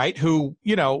Mitic, right? Who,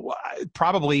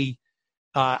 probably,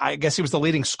 I guess he was the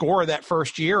leading scorer that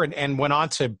first year and went on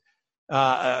to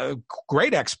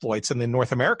great exploits in the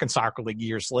North American Soccer League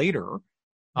years later,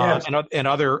 yes. and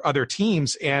other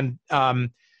teams. And,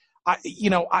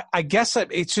 I guess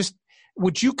it's just,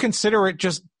 would you consider it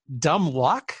just dumb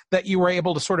luck that you were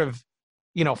able to sort of,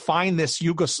 find this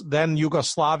then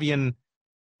Yugoslavian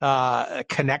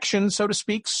connection, so to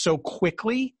speak, so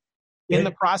quickly in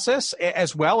the process,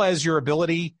 as well as your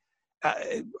ability,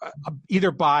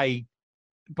 either by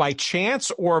chance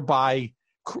or by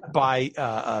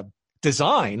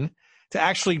design, to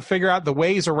actually figure out the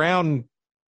ways around,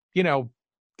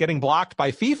 getting blocked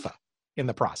by FIFA in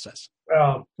the process?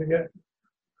 Well, to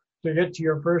get to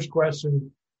your first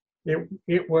question,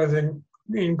 it was an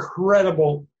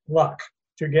incredible luck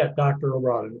to get Dr.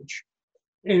 Obradović.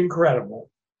 Incredible.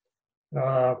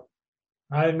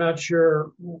 I'm not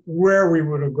sure where we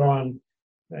would have gone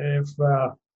if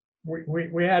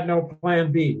we had no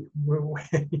plan B.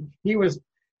 He was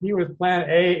plan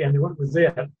A, and what was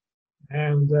it?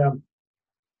 And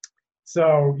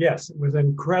so, yes, it was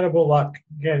incredible luck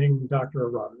getting Dr.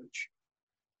 Obradović.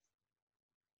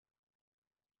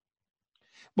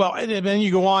 Well, and then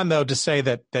you go on though to say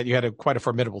that you had quite a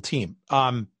formidable team.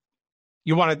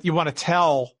 You want to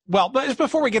tell, well, but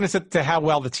before we get into how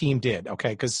well the team did, okay?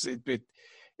 Because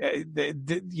there's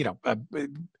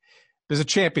a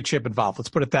championship involved. Let's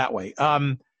put it that way.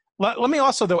 Let me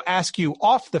also though ask you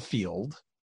off the field,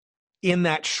 in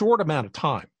that short amount of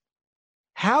time,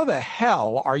 how the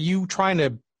hell are you trying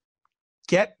to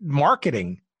get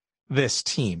marketing this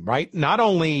team? Right? Not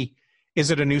only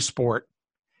is it a new sport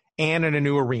and in a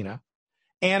new arena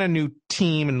and a new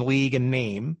team and league and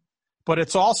name, but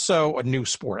it's also a new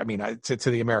sport. I mean, to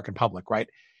the American public, right?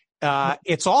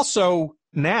 It's also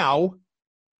now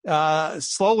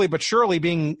slowly but surely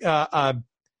being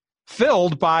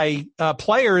filled by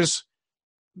players,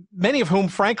 many of whom,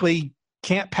 frankly,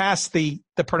 can't pass the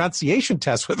pronunciation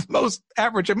test with most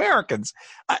average Americans.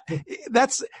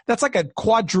 That's like a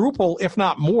quadruple, if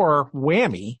not more,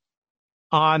 whammy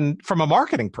from a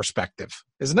marketing perspective,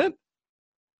 isn't it?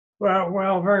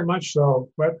 Well, very much so.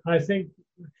 But I think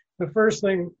the first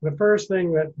thing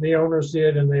that the owners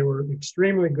did, and they were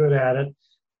extremely good at it,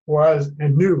 was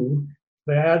and knew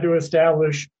they had to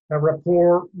establish a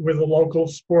rapport with the local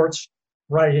sports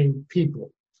writing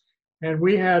people. And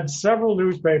we had several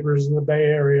newspapers in the Bay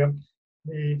Area,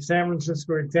 the San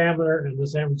Francisco Examiner and the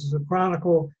San Francisco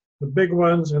Chronicle, the big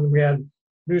ones, and we had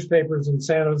newspapers in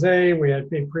San Jose, we had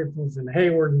big papers in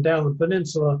Hayward and down the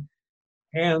peninsula.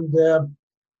 And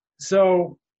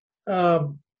so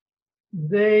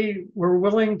they were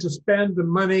willing to spend the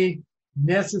money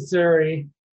necessary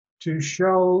to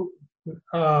show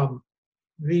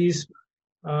these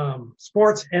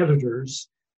sports editors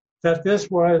that this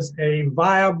was a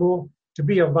viable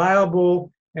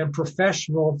and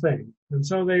professional thing. And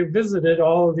so they visited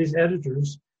all of these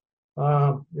editors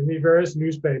in the various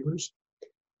newspapers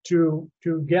to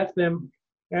get them,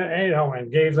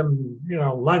 and gave them,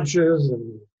 lunches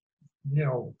and,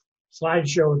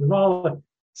 slideshows and all that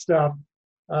stuff,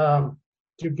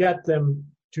 to get them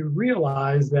to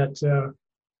realize that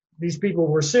these people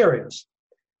were serious.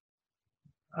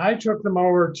 I took them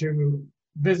over to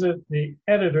visit the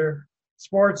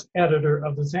sports editor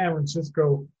of the San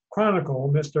Francisco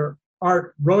Chronicle, Mr.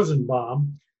 Art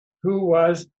Rosenbaum, who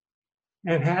was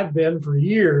and had been for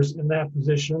years in that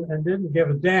position and didn't give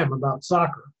a damn about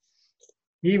soccer,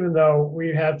 even though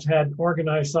we have had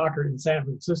organized soccer in San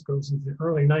Francisco since the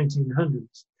early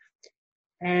 1900s.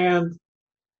 And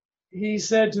he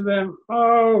said to them,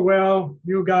 "Oh, well,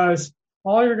 you guys,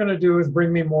 all you're going to do is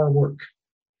bring me more work."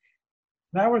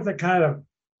 That was the kind of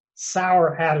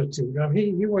sour attitude.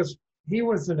 He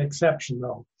was an exception,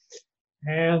 though.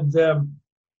 And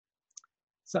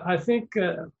so I think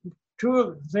two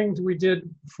of the things we did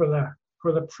for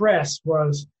the press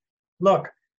was,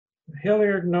 look,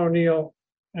 Hilliard and O'Neill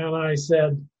and I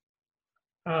said,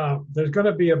 there's going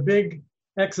to be a big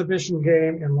exhibition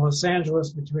game in Los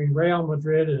Angeles between Real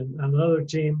Madrid and another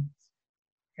team,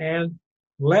 and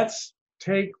let's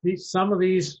take some of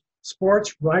these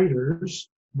sports writers,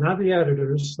 not the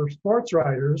editors, the sports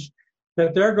writers,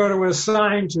 that they're going to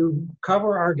assign to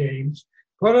cover our games,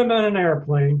 put them in an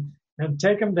airplane, and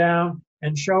take them down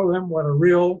and show them what a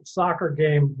real soccer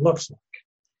game looks like.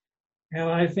 And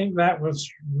I think that was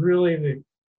really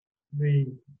the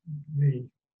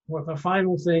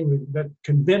final thing that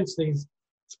convinced these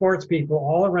sports people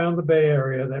all around the Bay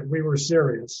Area that we were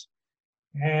serious.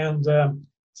 And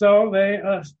so they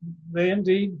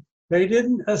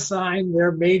didn't assign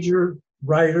their major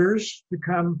writers to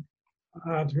come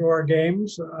to our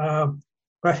games,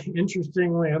 but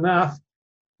interestingly enough,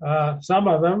 some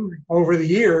of them over the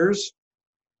years,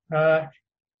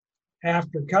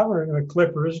 after covering the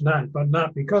Clippers,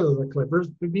 not because of the Clippers,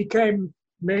 became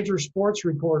major sports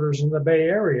reporters in the Bay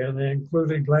Area. They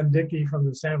included Glenn Dickey from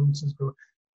the San Francisco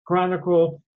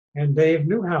Chronicle and Dave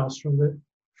Newhouse from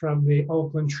the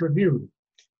Oakland Tribune.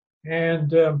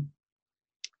 And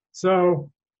so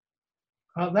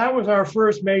that was our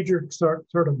first major sort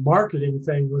of marketing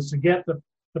thing, was to get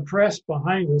the press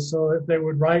behind us so that they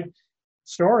would write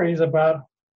stories about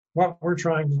what we're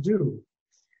trying to do.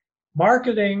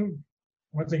 Marketing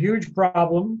was a huge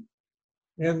problem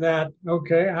in that,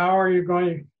 okay, how are you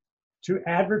going to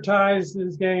advertise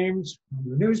these games in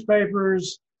the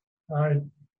newspapers,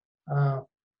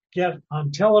 get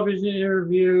on television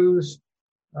interviews,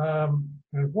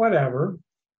 and whatever.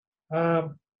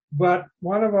 But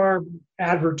one of our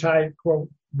advertised, quote,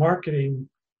 marketing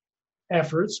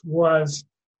efforts was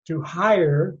to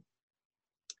hire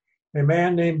a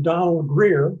man named Donald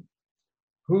Greer,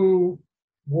 who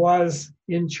was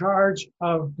in charge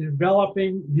of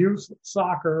developing youth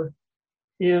soccer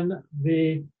in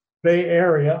the Bay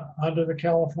Area under the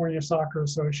California Soccer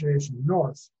Association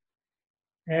North.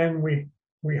 And we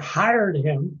hired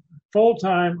him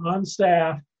full-time on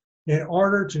staff in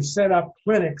order to set up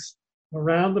clinics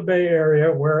around the Bay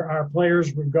Area where our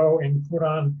players would go and put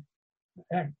on,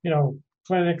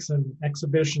 clinics and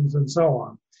exhibitions and so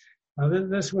on.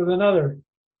 This was another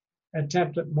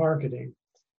attempt at marketing.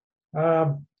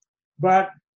 But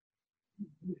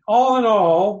all in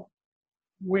all,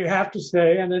 we have to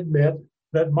say and admit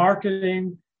that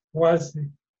marketing was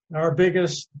our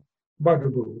biggest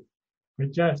bugaboo.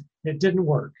 It didn't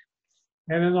work.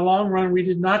 And in the long run, we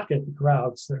did not get the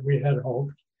crowds that we had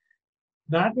hoped.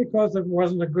 Not because it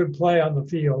wasn't a good play on the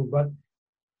field, but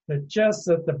that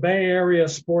the Bay Area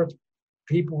sports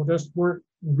people just weren't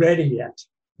ready yet,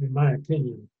 in my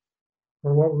opinion,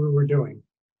 for what we were doing.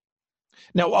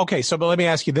 No, okay. So, but let me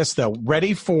ask you this though: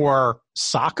 ready for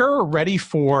soccer? Ready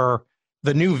for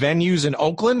the new venues in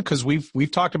Oakland? Because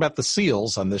we've talked about the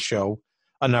Seals on this show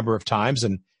a number of times,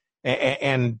 and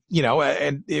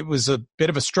it was a bit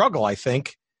of a struggle, I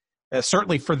think,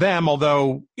 certainly for them.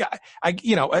 Although,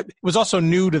 it was also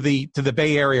new to the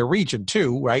Bay Area region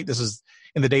too, right? This is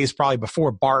in the days probably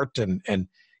before BART and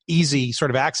easy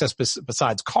sort of access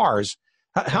besides cars.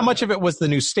 How much of it was the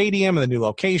new stadium and the new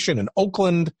location in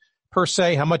Oakland per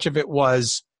se? How much of it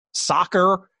was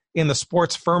soccer in the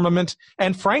sports firmament?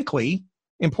 And frankly,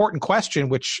 important question,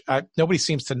 which nobody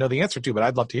seems to know the answer to, but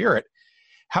I'd love to hear it.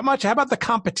 How about the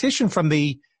competition from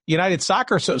the United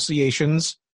Soccer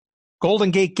Association's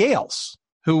Golden Gate Gales,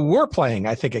 who were playing,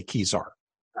 I think, at Kezar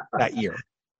that year,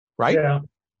 right? Yeah.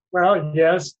 Well,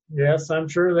 yes. I'm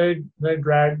sure they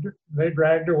dragged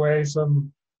away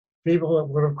some people that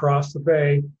would have crossed the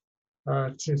bay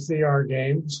to see our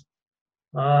games.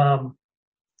 But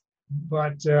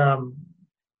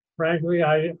frankly,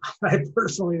 I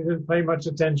personally didn't pay much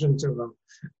attention to them.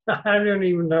 I don't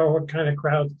even know what kind of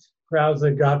crowds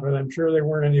they got, but I'm sure they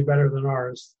weren't any better than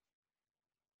ours.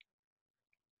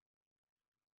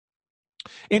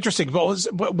 Interesting. Was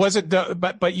it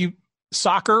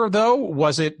soccer though?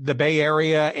 Was it the Bay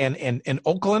Area and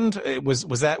Oakland?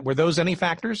 Were those any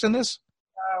factors in this?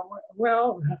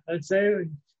 Well, I'd say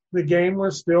the game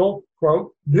was still,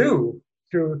 quote, new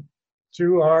to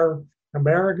our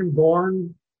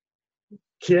American-born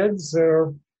kids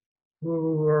who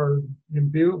were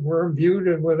imbued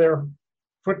with their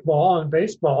football and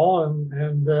baseball,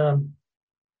 and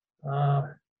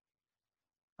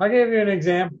I'll give you an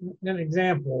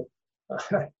example,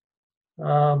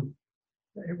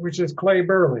 which is Clay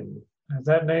Burling. Is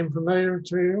that name familiar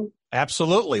to you?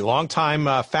 Absolutely.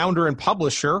 Longtime founder and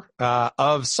publisher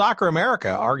of Soccer America,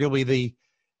 arguably the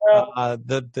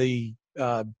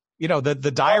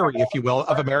diary, if you will,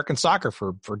 of American soccer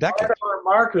for decades. Part of our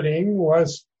marketing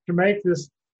was to make this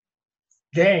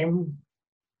game,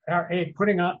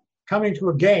 coming to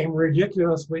a game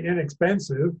ridiculously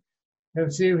inexpensive.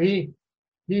 And so he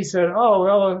said, "Oh,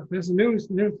 well, there's a new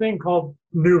thing called,"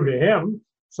 new to him,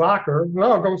 soccer.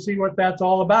 Well, go see what that's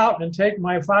all about and take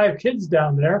my 5 kids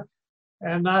down there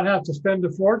and not have to spend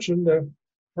a fortune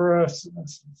for a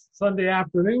Sunday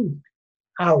afternoon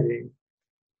outing.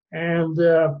 And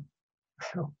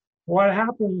what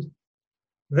happened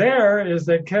there is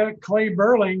that Clay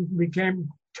Burling became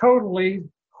totally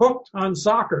hooked on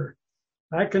soccer.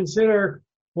 I consider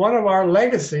one of our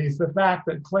legacies the fact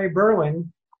that Clay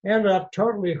Burling ended up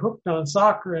totally hooked on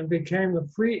soccer and became the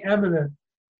preeminent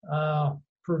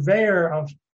purveyor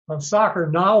of soccer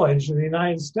knowledge in the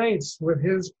United States with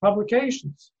his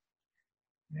publications.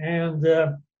 And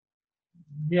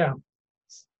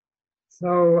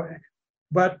so,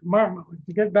 but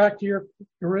to get back to your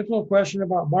original question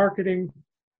about marketing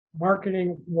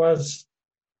was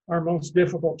our most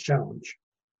difficult challenge.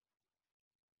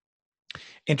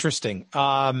 Interesting.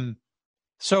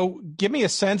 So give me a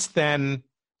sense then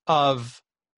of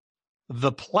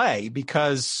the play,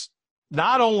 because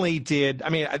not only did,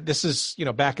 this is,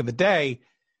 back in the day,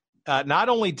 not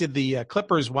only did the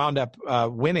Clippers wound up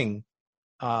winning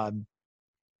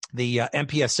the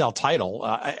NPSL title,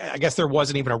 I guess there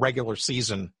wasn't even a regular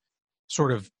season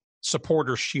sort of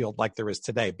supporter shield like there is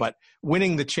today, but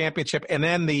winning the championship and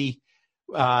then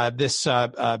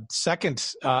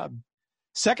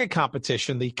second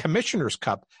competition, the Commissioner's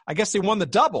Cup, I guess they won the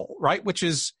double, right? Which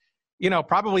is,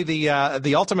 probably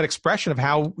the ultimate expression of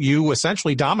how you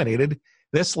essentially dominated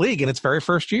this league in its very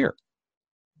first year.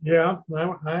 Yeah,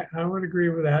 I would agree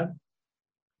with that.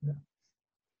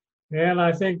 And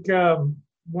I think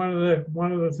one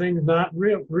of the things not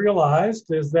realized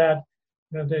is that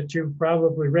you've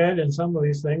probably read in some of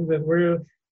these things that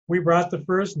we brought the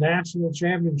first national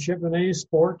championship in any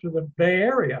sport to the Bay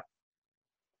Area,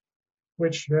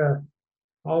 which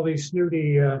all these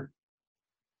snooty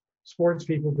sports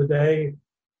people today,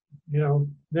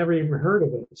 never even heard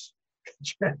of this.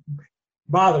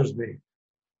 Bothers me.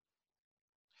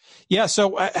 Yeah.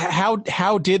 So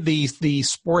how did the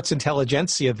sports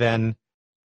intelligentsia then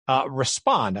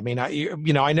respond? I mean,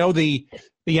 I know the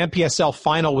NPSL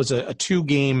final was a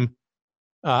 2-game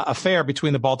affair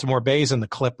between the Baltimore Bays and the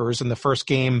Clippers, and the first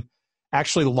game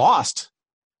actually lost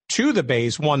to the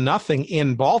Bays 1-0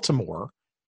 in Baltimore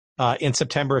in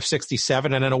September of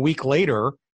 '67, and then a week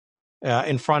later,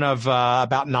 in front of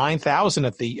about 9,000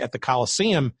 at the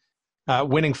Coliseum,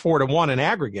 winning 4-1 in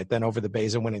aggregate, then over the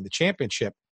Bays and winning the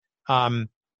championship. I'm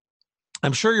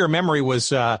sure your memory was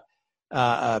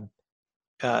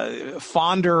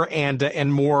fonder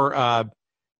and more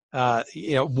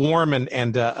warm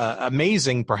and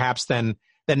amazing, perhaps, than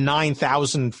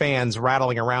 9,000 fans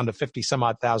rattling around a 50 some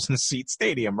odd thousand seat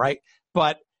stadium, right?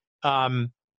 But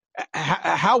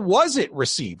how was it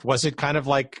received? Was it kind of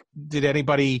like, did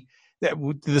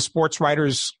the sports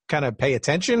writers kind of pay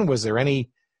attention? Was there any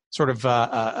sort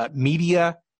of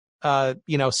media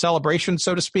celebration,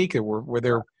 so to speak? Were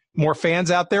there more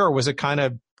fans out there, or was it kind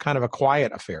of a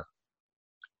quiet affair?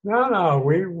 No,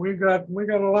 we got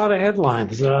a lot of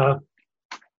headlines. In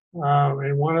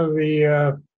one of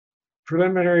the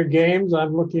preliminary games,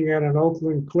 I'm looking at an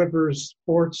Oakland Clippers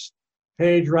sports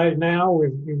page right now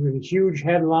with a huge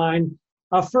headline: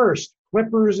 first,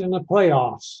 Clippers in the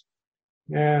playoffs,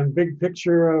 and big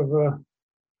picture of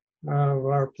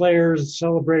our players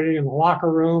celebrating in the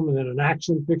locker room, and then an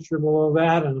action picture below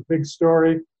that, and a big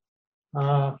story.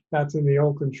 That's in the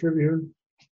Oakland Tribune.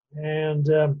 And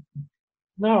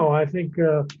no, I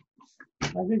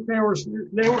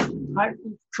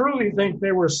truly think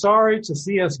they were sorry to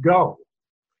see us go.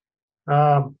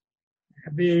 And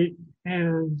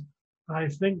I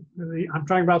think I'm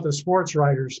talking about the sports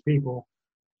writers people.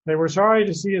 They were sorry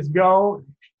to see us go,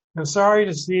 and sorry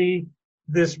to see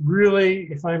this really,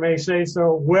 if I may say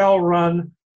so,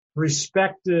 well-run,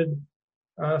 respected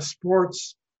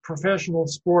professional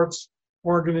sports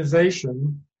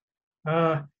organization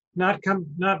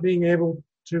not being able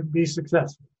to be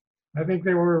successful. I think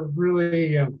they were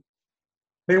really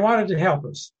they wanted to help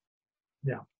us.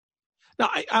 Yeah. Now,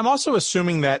 I'm also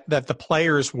assuming that the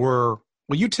players were.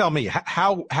 Well, you tell me,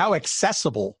 how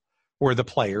accessible were the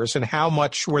players, and how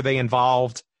much were they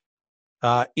involved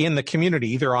in the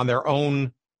community, either on their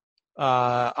own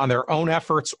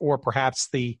efforts, or perhaps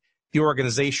the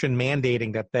organization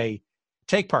mandating that they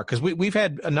take part? Because we've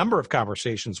had a number of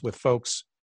conversations with folks,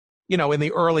 in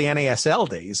the early NASL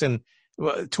days, and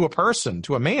to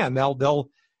a man, they'll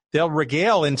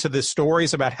regale into the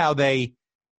stories about how they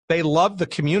loved the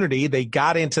community, they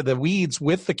got into the weeds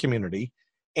with the community,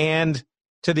 and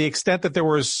to the extent that there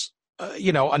was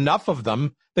enough of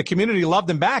them, the community loved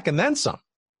them back and then some.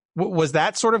 Was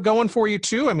that sort of going for you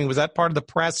too? I mean, was that part of the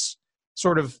press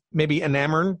sort of maybe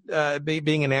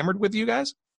being enamored with you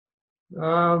guys?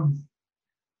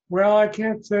 Well, I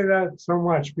can't say that so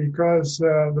much, because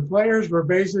the players were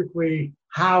basically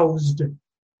housed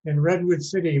in Redwood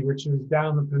City, which is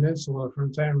down the peninsula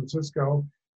from San Francisco,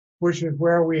 which is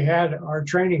where we had our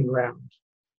training ground.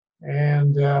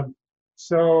 And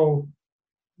so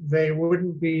they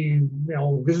wouldn't be,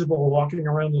 visible walking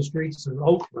around the streets of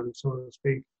Oakland, so to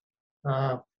speak.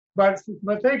 But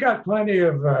they got plenty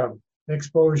of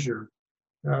exposure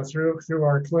through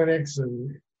our clinics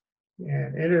and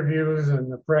interviews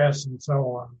and the press and so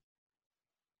on.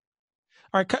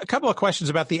 All right, a couple of questions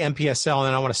about the NPSL, and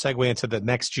then I want to segue into the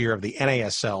next year of the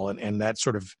NASL and that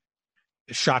sort of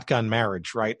shotgun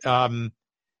marriage, right? How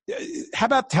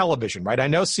about television, right? I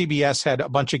know CBS had a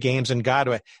bunch of games, and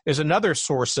there's another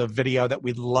source of video that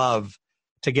we'd love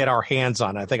to get our hands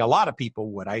on. I think a lot of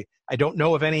people would. I don't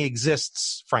know if any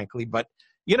exists, frankly, but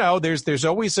there's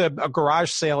always a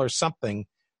garage sale or something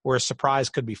where a surprise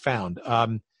could be found.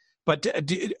 But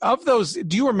of those,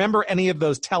 do you remember any of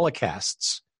those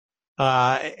telecasts?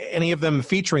 Any of them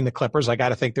featuring the Clippers? I got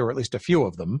to think there were at least a few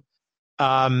of them.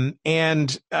 And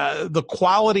the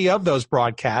quality of those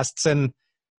broadcasts, and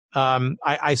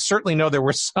I certainly know there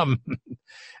was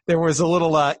there was a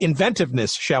little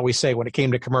inventiveness, shall we say, when it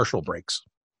came to commercial breaks.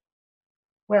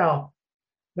 Well,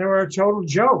 they were a total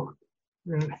joke.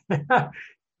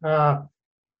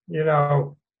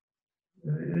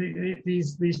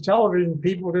 these television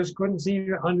people just couldn't seem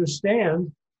to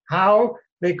understand how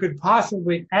they could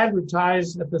possibly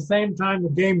advertise at the same time the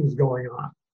game was going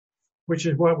on, which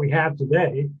is what we have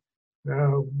today,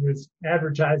 with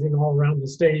advertising all around the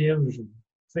stadiums, and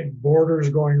I think borders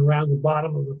going around the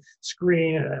bottom of the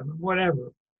screen,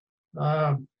 whatever.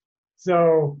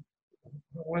 So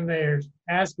when they're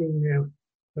asking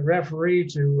the referee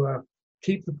to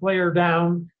keep the player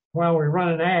down while we run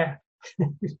an ad,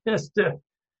 it's just,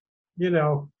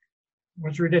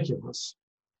 was ridiculous.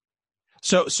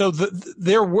 So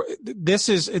this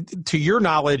is, to your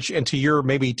knowledge and to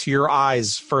your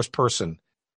eyes, first person,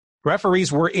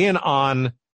 referees were in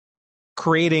on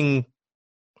creating,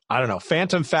 I don't know,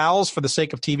 phantom fouls for the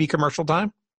sake of TV commercial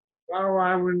time? Well,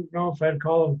 I wouldn't know if I'd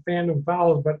call them phantom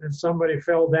fouls, but if somebody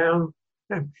fell down,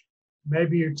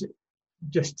 maybe you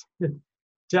just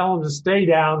tell him to stay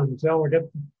down until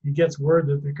he gets word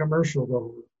that the commercial's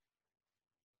over.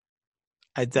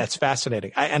 That's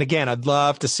fascinating. And again, I'd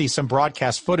love to see some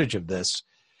broadcast footage of this.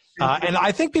 And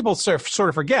I think people sort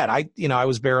of forget. I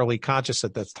was barely conscious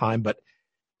at that time, but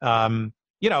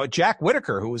Jack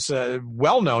Whitaker, who was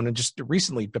well known and just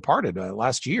recently departed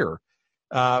last year,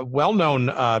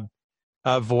 well-known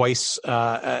voice,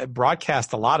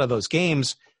 broadcast a lot of those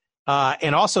games,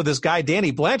 and also this guy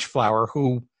Danny Blanchflower,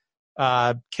 who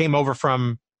came over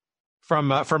from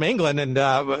England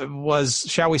and was,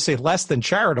 shall we say, less than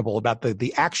charitable about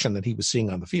the action that he was seeing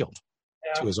on the field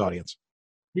to his audience.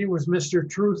 He was Mr.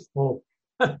 Truthful.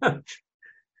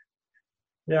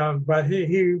 Yeah, but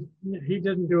he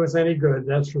didn't do us any good,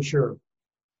 that's for sure.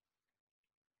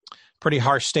 Pretty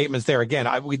harsh statements there. Again,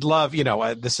 we'd love,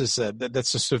 this is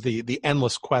that's just sort of the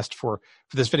endless quest for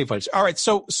this video footage. All right,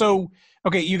 so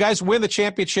okay, you guys win the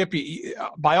championship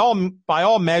by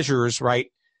all measures,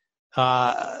 right?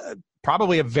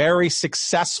 Probably a very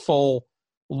successful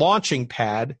launching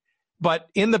pad, but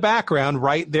in the background,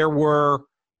 right, there were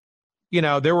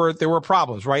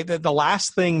problems, right? The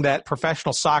last thing that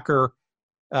professional soccer,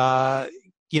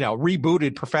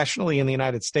 rebooted professionally in the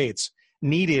United States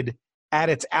needed at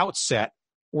its outset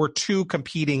were two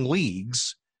competing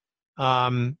leagues.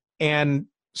 And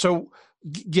so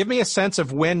give me a sense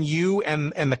of when you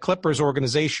and the Clippers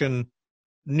organization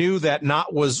knew that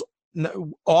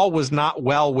all was not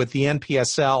well with the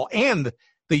NPSL and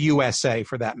the USA,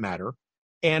 for that matter,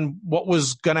 and what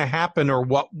was going to happen, or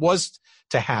what was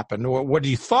to happen, or what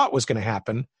you thought was going to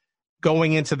happen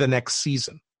going into the next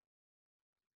season.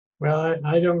 Well,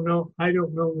 I don't know.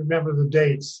 Remember the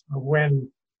dates of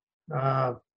when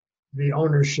the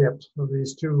ownership of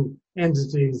these two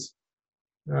entities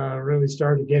really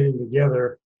started getting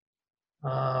together.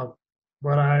 But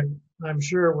I'm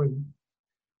sure it was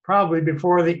probably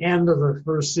before the end of the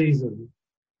first season.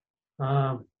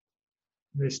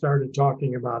 They started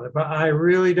talking about it, but I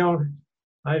really don't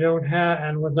have,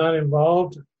 and was not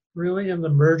involved really in the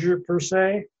merger per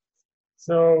se.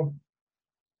 So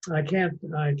I can't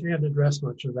address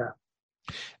much of that.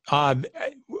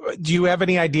 Do you have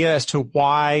any idea as to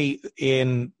why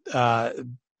in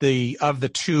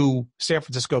the two San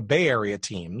Francisco Bay Area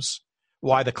teams,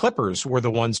 why the Clippers were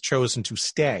the ones chosen to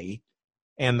stay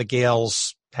and the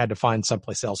Gales had to find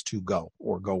someplace else to go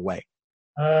or go away?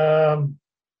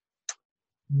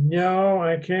 No,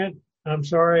 I can't. I'm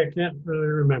sorry, I can't really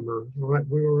remember.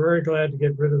 We were very glad to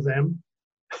get rid of them.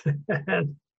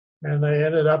 and they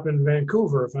ended up in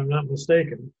Vancouver, if I'm not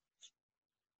mistaken.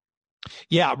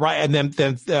 Yeah, right. And then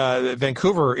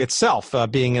Vancouver itself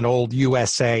being an old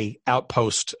USA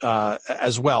outpost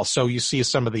as well. So you see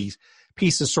some of these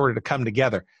pieces sort of to come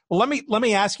together. Well, let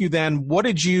me ask you then,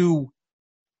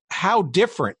 how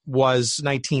different was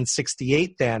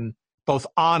 1968 then, both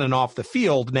on and off the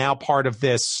field, now part of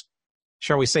this,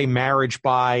 shall we say, marriage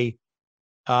by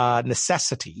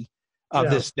necessity of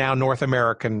this now North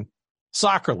American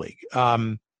Soccer League?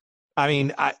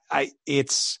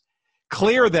 It's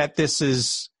clear that this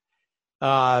is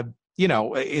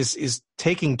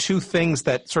taking two things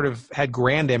that sort of had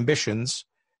grand ambitions,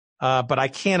 but I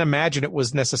can't imagine it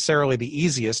was necessarily the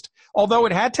easiest. Although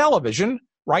it had television,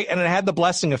 right, and it had the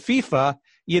blessing of FIFA,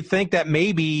 you'd think that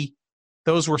maybe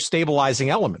those were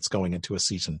stabilizing elements going into a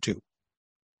season two.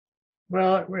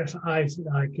 Well, I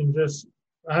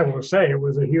will say it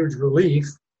was a huge relief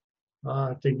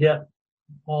to get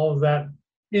all of that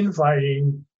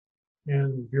infighting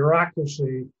and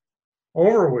bureaucracy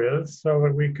over with, so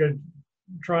that we could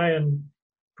try and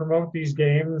promote these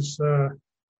games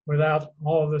without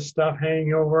all of this stuff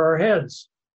hanging over our heads.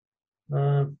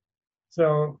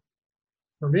 So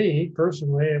for me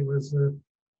personally, it was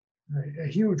a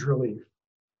huge relief.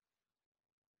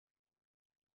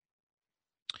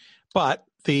 But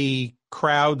the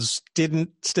crowds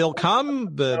didn't still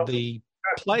come. The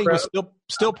play was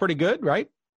still pretty good, right?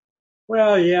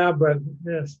 Well, yeah, but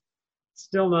it's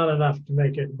still not enough to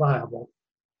make it viable.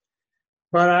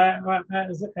 But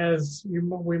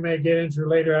we may get into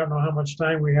later, I don't know how much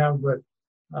time we have, but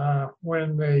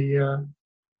when the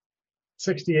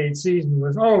 68 season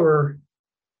was over,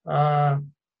 our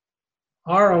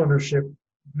ownership,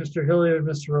 Mr. Hilliard,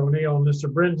 Mr. O'Neill, and Mr.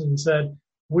 Brinton said,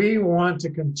 we want to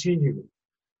continue.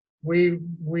 We're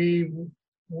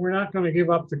not going to give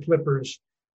up the Clippers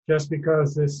just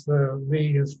because this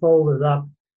league is folded up,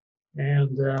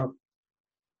 and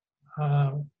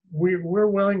we're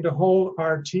willing to hold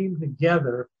our team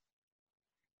together,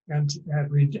 and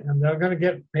they're going to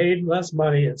get paid less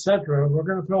money, etc. We're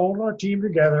going to hold our team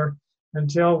together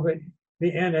until the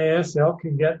NASL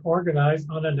can get organized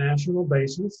on a national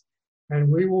basis, and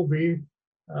we will be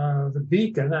the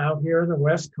beacon out here in the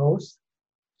West Coast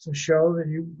to show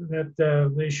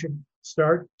that they should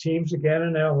start teams again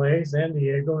in LA, San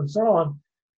Diego, and so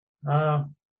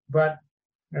on. But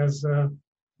as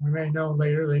we may know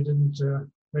later, they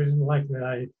didn't like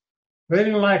that. They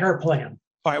didn't like our plan.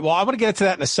 All right. Well, I want to get to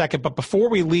that in a second, but before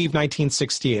we leave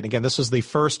 1968, again, this was the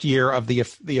first year of the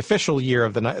official year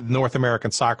of the North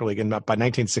American Soccer League, and by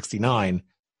 1969,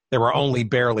 there were only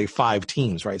barely 5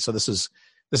 teams, right? So this is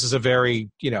a very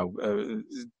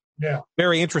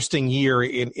very interesting year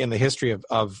in the history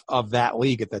of that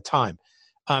league at that time.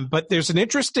 But there's an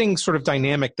interesting sort of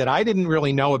dynamic that I didn't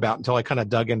really know about until I kind of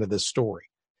dug into this story,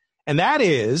 and that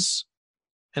is,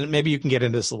 and maybe you can get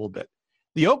into this a little bit,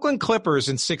 the Oakland Clippers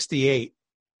in '68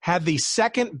 had the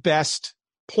second best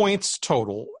points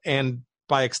total and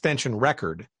by extension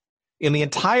record in the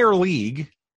entire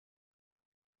league,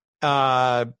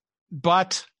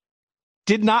 but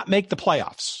did not make the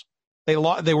playoffs. They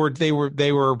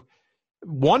were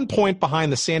 1 point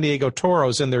behind the San Diego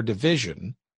Toros in their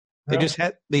division. They just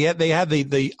had the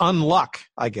unluck,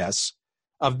 I guess,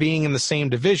 of being in the same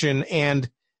division and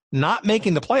not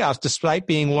making the playoffs despite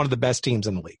being one of the best teams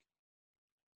in the league.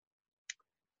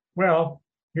 Well,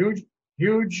 huge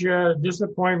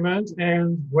disappointment.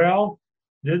 And, well,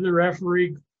 did the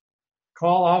referee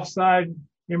call offside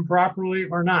improperly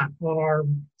or not on our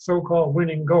so-called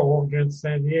winning goal against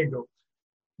San Diego?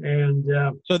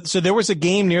 And so there was a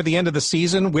game near the end of the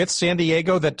season with San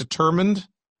Diego that determined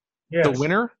the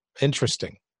winner?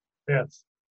 Interesting. Yes.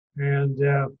 And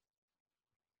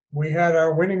we had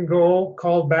our winning goal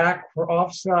called back for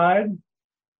offside,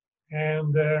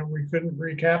 and we couldn't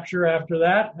recapture after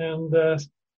that, and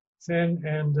San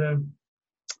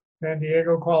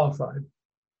Diego qualified.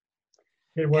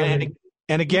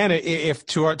 And again, if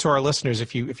to our listeners,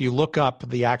 if you look up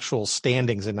the actual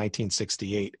standings in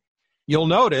 1968, you'll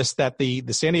notice that the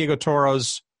San Diego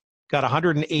Toros got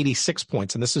 186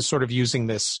 points, and this is sort of using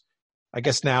this, I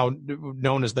guess now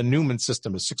known as the Newman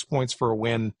system, of 6 points for a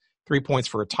win, 3 points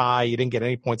for a tie. You didn't get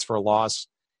any points for a loss,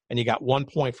 and you got 1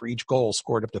 point for each goal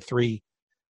scored up to 3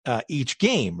 each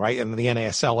game, right? And the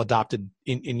NASL adopted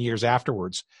in years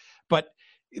afterwards. But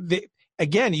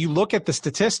again, you look at the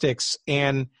statistics,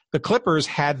 and the Clippers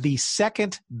had the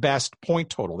second best point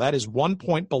total. That is 1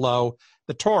 point below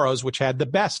the Toros, which had the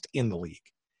best in the league.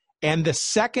 And the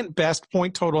second best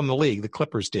point total in the league, the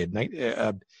Clippers did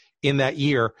in that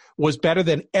year, was better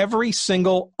than every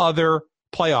single other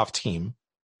playoff team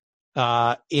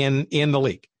in the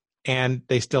league. And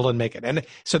they still didn't make it. And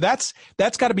so that's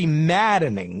got to be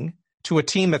maddening to a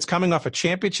team that's coming off a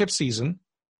championship season,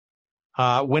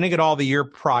 winning it all the year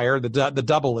prior, the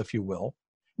double, if you will,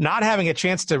 not having a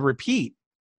chance to repeat,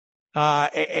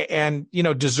 and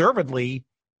deservedly,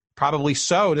 probably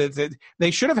so, that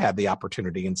they should have had the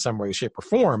opportunity in some way, shape, or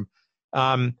form.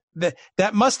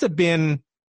 That must have been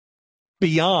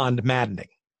beyond maddening.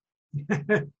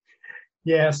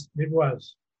 Yes, it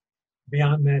was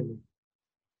beyond maddening.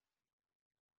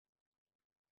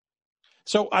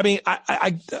 So, I mean,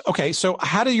 okay. So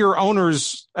how do your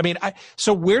owners,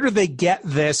 so where do they get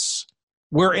this?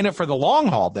 We're in it for the long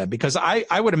haul then, because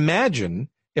I would imagine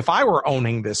if I were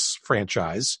owning this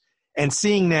franchise and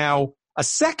seeing now a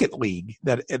second league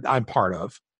that I'm part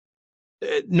of,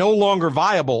 no longer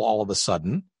viable all of a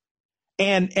sudden,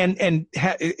 and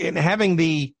having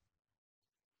the,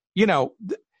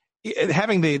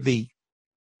 having the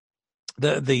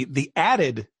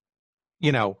added,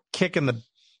 kick in the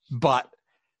butt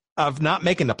of not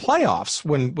making the playoffs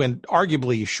when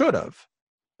arguably you should have.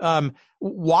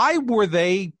 Why were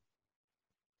they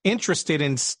interested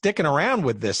in sticking around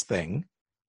with this thing,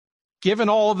 given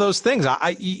all of those things?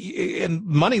 And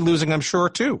money losing, I'm sure,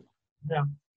 too. Yeah.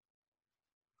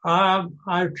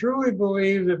 I truly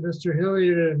believe that Mr.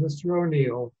 Hilliard and Mr.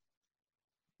 O'Neill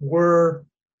were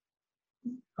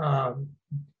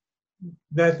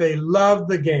that they loved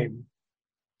the game,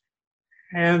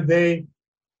 and they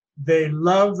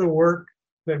loved the work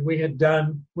that we had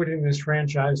done putting this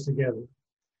franchise together.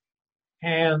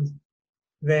 And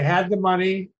they had the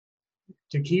money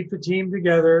to keep the team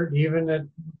together, even at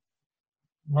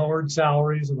lowered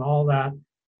salaries and all that,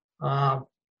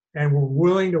 and were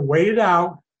willing to wait it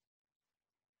out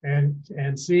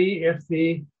and see if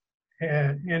the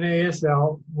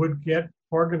NASL would get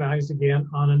organized again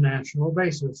on a national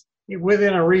basis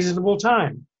within a reasonable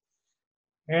time.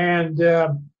 And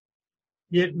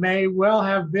it may well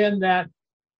have been that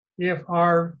if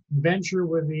our venture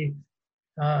with these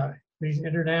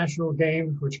international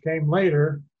games, which came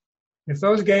later, if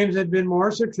those games had been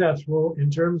more successful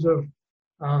in terms of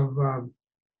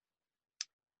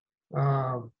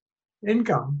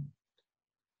income,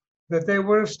 that they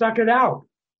would have stuck it out.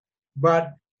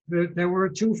 But there were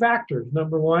two factors.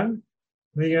 Number one,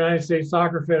 the United States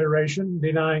Soccer Federation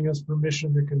denying us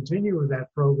permission to continue with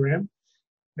that program.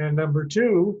 And number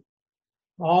two,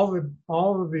 all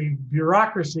of the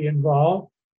bureaucracy involved,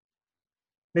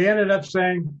 they ended up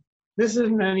saying, this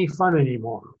isn't any fun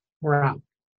anymore. We're out.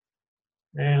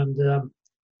 And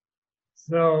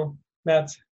so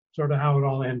that's sort of how it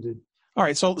all ended. All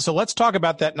right, so let's talk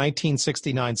about that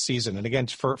 1969 season. And again,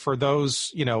 for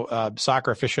those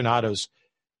soccer aficionados,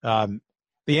 the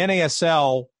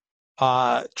NASL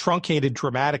truncated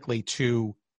dramatically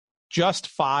to just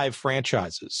 5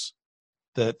 franchises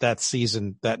that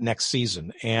next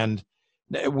season, and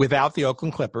without the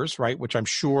Oakland Clippers, right? Which I'm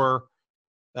sure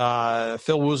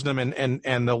Phil Woosnam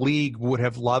and the league would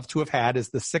have loved to have had as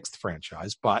the 6th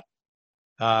franchise, but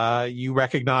you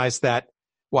recognize that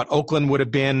Oakland would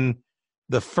have been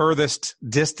the furthest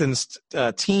distanced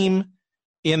team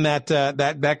in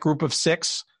that group of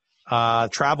 6.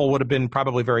 Travel would have been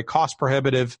probably very cost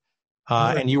prohibitive,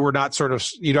 and you were not certain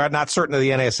that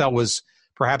the NASL was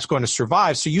perhaps going to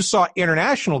survive. So you saw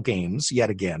international games yet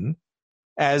again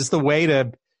as the way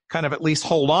to kind of at least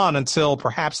hold on until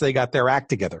perhaps they got their act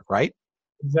together, right?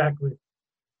 Exactly.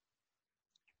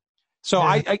 So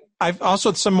yeah. I've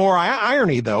also some more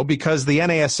irony though, because the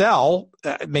NASL,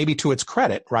 maybe to its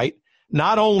credit, right?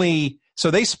 Not only so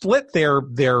they split their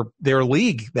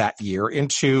league that year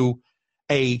into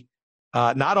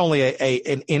not only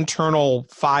an internal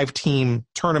 5-team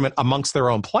tournament amongst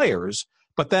their own players,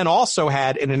 but then also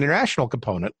had an international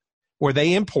component where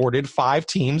they imported 5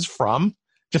 teams from,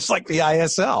 just like the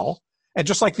ISL and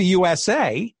just like the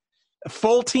USA,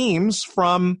 full teams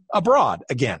from abroad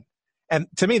again. And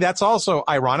to me, that's also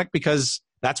ironic because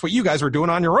that's what you guys were doing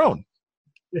on your own.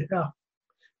 Yeah.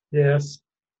 Yes.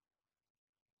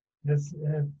 It's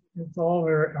all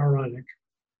very ironic.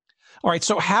 All right.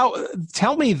 So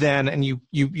tell me then, and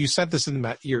you sent this in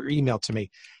your email to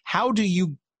me, how do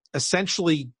you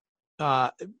essentially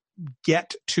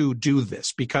get to do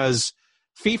this? Because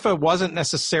FIFA wasn't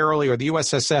necessarily, or the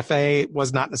USSFA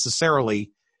was not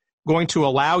necessarily going to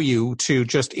allow you to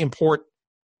just import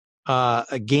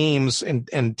games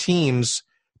and teams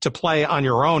to play on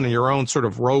your own in your own sort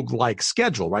of rogue-like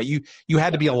schedule, right? You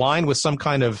had to be aligned with some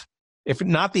kind of, if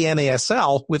not the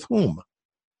NASL, with whom?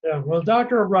 Yeah, well,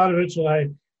 Dr. Obradovic and I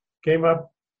came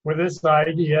up with this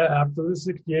idea after the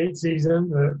 '68 season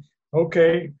that,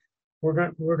 okay, we're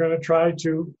going to try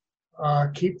to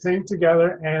keep things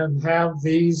together and have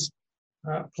these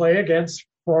play against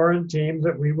foreign teams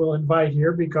that we will invite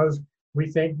here because we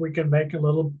think we can make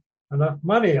enough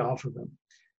money off of them.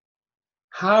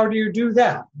 How do you do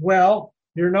that? Well,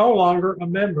 you're no longer a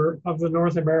member of the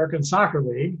North American Soccer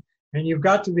League, and you've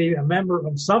got to be a member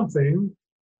of something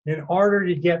in order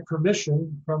to get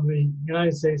permission from the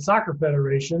United States Soccer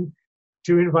Federation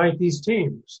to invite these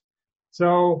teams.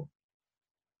 So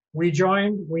we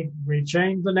changed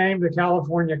the name to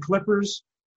California Clippers,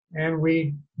 and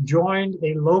we joined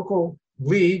a local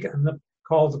league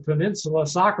called the Peninsula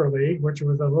Soccer League, which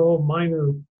was a little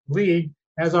minor league,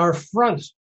 as our front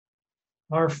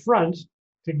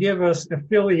to give us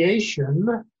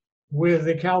affiliation with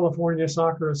the California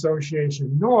Soccer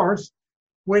Association North,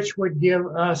 which would give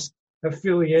us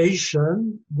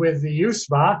affiliation with the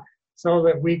USFA so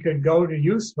that we could go to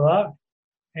USFA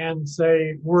and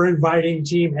say, we're inviting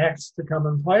Team X to come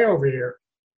and play over here.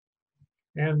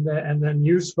 And then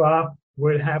USFA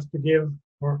would have to give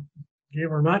or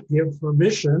not give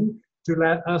permission to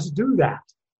let us do that.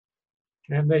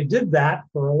 And they did that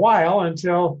for a while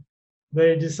until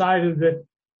they decided that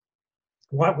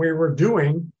what we were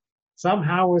doing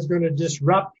somehow was going to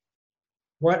disrupt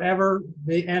whatever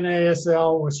the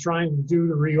NASL was trying to do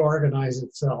to reorganize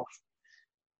itself.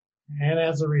 And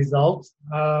as a result,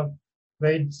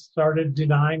 they started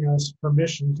denying us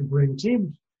permission to bring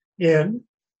teams in.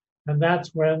 And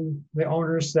that's when the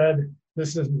owners said,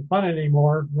 this isn't fun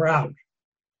anymore, we're out.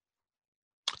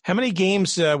 How many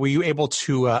games were you able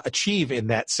to achieve in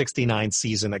that 69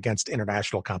 season against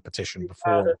international competition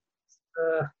before?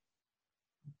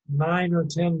 9 or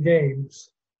 10 games.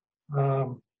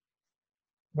 Well,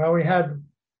 we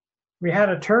had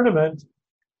a tournament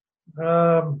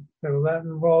that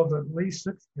involved at least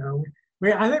 6.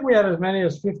 I think we had as many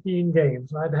as 15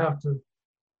 games. I'd have to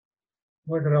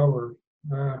look it over.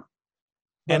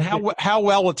 And how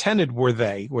well attended were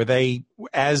they? Were they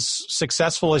as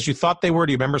successful as you thought they were?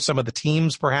 Do you remember some of the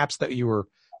teams perhaps that you were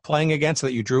playing against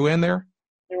that you drew in there?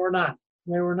 They were not.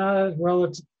 They were not as well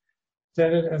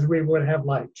attended as we would have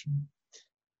liked.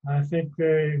 I think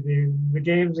the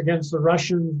games against the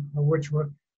Russians, which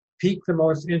would pique the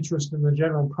most interest in the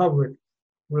general public,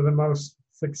 were the most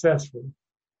successful.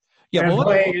 Yeah,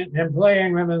 and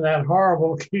playing them in that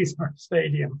horrible Kezar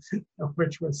Stadium,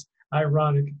 which was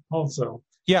ironic also.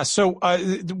 Yeah, so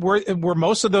were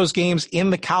most of those games in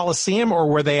the Coliseum, or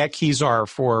were they at Kezar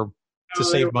to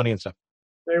save money and stuff?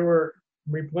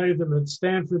 We played them at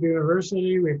Stanford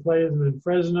University. We played them in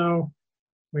Fresno.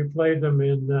 We played them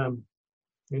in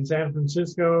San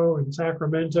Francisco and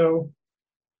Sacramento.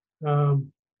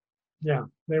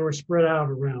 They were spread out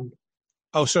around.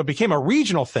 Oh, so it became a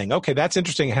regional thing. Okay, that's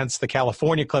interesting. Hence, the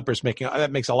California Clippers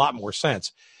that makes a lot more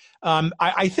sense.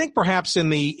 I think perhaps in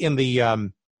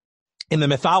the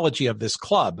mythology of this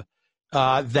club,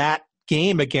 that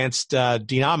game against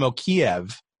Dynamo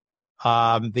Kiev,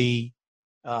 the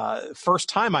first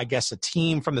time I guess a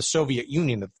team from the Soviet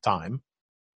Union at the time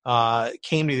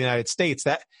came to the United States.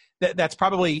 That's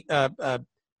probably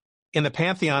in the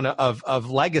pantheon of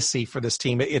legacy for this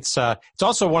team. It's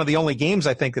also one of the only games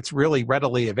I think that's really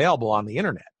readily available on the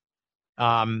internet.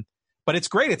 But it's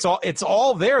great. It's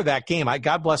all there, that game.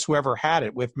 God bless whoever had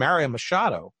it, with Mario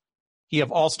Machado, he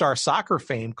of All-Star Soccer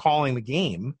fame, calling the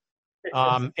game.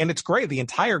 And it's great, the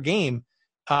entire game.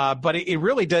 But it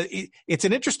really does. It's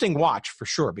an interesting watch for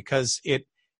sure, because it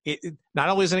not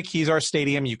only is in a Kezar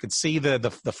Stadium, you can see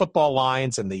the football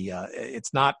lines, and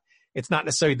it's not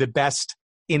necessarily the best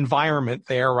environment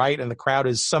there, right? And the crowd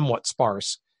is somewhat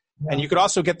sparse. Yeah. And you could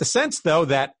also get the sense, though,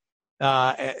 that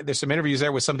there's some interviews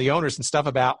there with some of the owners and stuff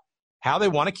about how they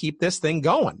want to keep this thing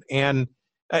going. And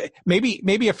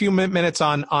maybe a few minutes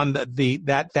on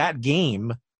that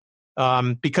game,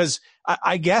 because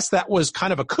I guess that was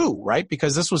kind of a coup, right?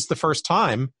 Because this was the first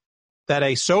time that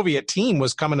a Soviet team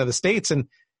was coming to the States, and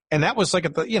that was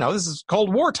like this is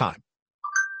Cold War time.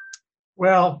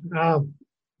 Well,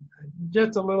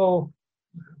 just a little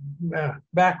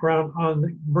background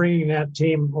on bringing that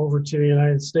team over to the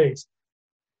United States.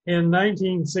 In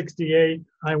 1968,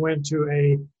 I went to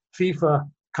a FIFA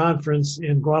conference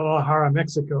in Guadalajara,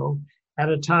 Mexico, at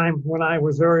a time when I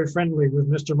was very friendly with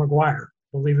Mr. McGuire,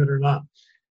 believe it or not.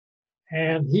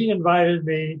 And he invited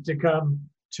me to come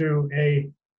to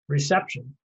a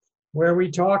reception where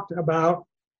we talked about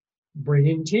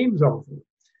bringing teams over.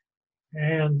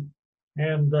 And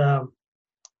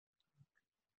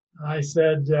I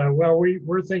said, well,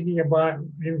 we're thinking about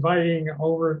inviting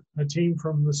over a team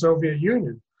from the Soviet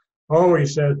Union. Oh, he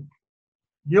said,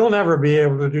 you'll never be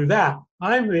able to do that.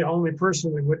 I'm the only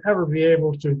person that would ever be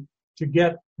able to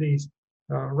get these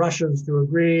Russians to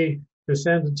agree to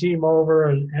send a team over.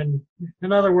 And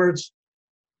in other words,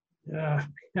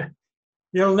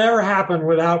 it'll never happen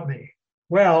without me.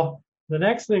 Well, the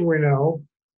next thing we know,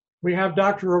 we have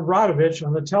Dr. Obradovich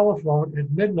on the telephone at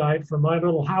midnight from my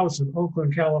little house in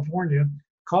Oakland, California,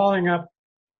 calling up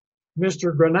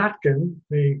Mr. Granatkin,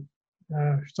 the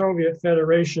Soviet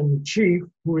Federation chief,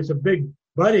 who is a big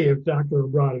buddy of Dr.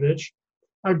 Obradovich,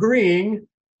 agreeing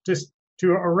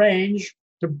to arrange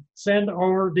to send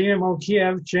over Dynamo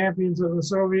Kiev, champions of the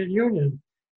Soviet Union.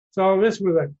 So this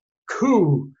was a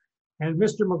coup, and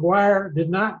Mr. McGuire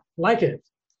did not like it.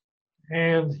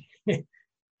 And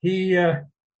he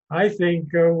I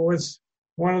think, was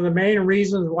one of the main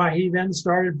reasons why he then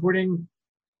started putting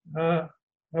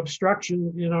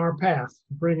obstruction in our path,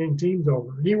 bringing teams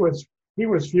over. He was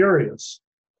furious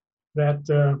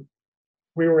that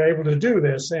we were able to do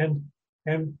this, and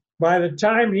by the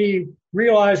time he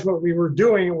realized what we were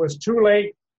doing, it was too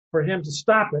late for him to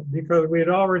stop it, because we had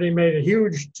already made a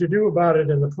huge to-do about it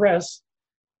in the press,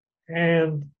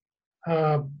 and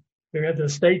we had the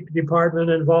State Department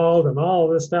involved and all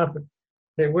this stuff.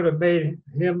 It would have made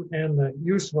him and the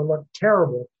USFA look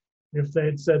terrible if they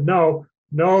had said, no,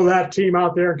 that team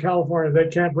out there in California, they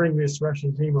can't bring this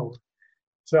Russian team over.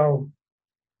 So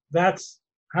that's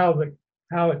how they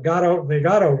got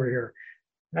over here.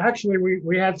 Actually,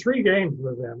 we had 3 games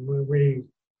with them. We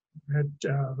had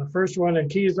the first one in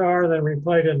Kezar, then we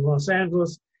played in Los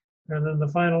Angeles, and then the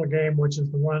final game, which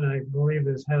is the one I believe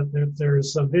there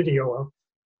is some video of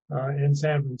in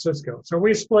San Francisco. So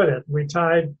we split it. We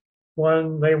tied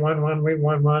one, they won one, we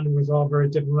won one. It was all very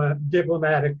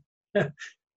diplomatic,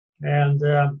 and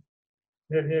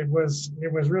it was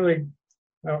really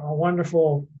a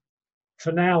wonderful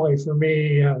finale for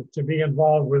me to be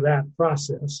involved with that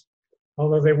process.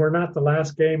 Although they were not the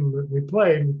last game that we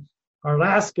played, our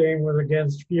last game was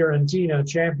against Fiorentina,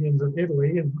 champions of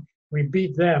Italy, and we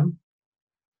beat them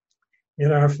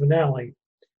in our finale.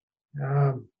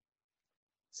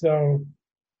 So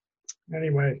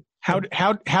anyway. How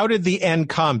did the end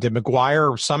come? Did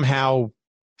McGuire somehow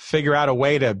figure out a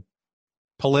way to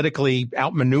politically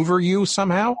outmaneuver you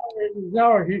somehow?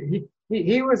 No,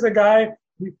 he was a guy.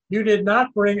 You did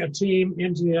not bring a team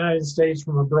into the United States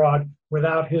from abroad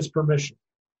without his permission.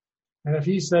 And if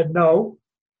he said no,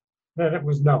 then it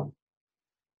was no.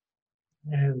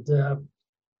 And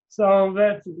so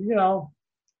that,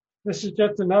 this is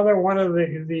just another one of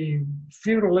the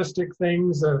feudalistic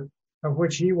things of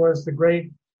which he was the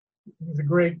great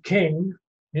king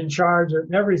in charge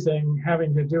of everything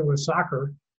having to do with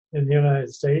soccer in the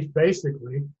United States,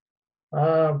 basically,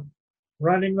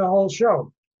 running the whole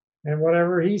show. And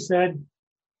whatever he said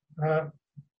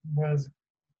was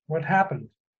what happened.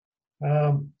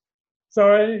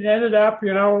 So it ended up,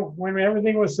 when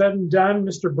everything was said and done,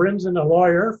 Mr. Brinson, a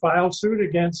lawyer, filed suit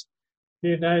against the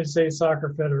United States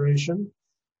Soccer Federation,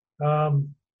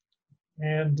 and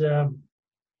in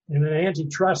an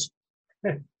antitrust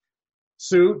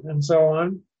suit and so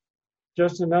on.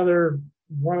 Just another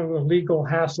one of the legal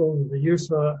hassles the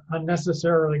USFA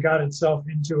unnecessarily got itself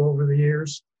into over the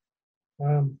years.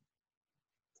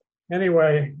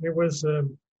 Anyway, it was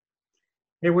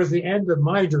the end of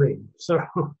my dream, so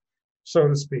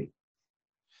to speak.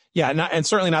 Yeah, and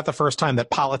certainly not the first time that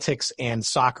politics and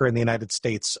soccer in the United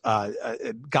States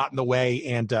got in the way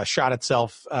and shot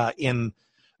itself in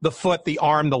the foot, the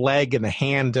arm, the leg, and the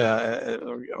hand,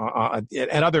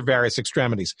 and other various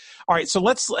extremities. All right, so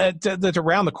let's to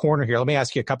round the corner here. Let me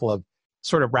ask you a couple of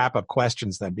sort of wrap-up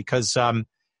questions then, because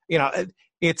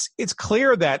it's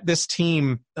clear that this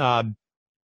team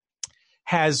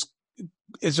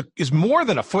is more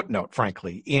than a footnote,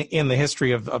 frankly, in the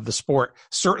history of the sport,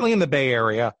 certainly in the Bay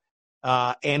Area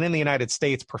and in the United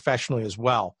States professionally as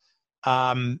well.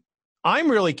 I'm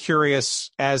really curious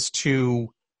as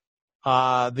to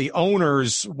the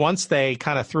owners, once they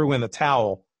kind of threw in the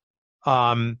towel,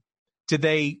 did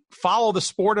they follow the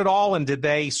sport at all? And did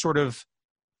they sort of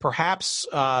perhaps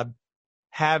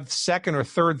have second or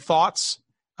third thoughts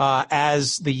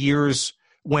as the years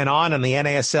went on and the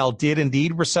NASL did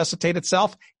indeed resuscitate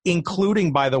itself,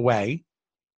 including, by the way,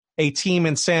 a team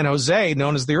in San Jose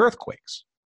known as the Earthquakes?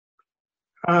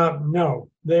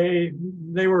 No, they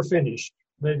were finished.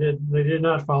 They did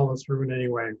not follow through in any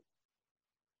way.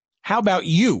 How about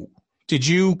you? Did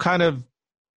you kind of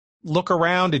look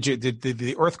around? Did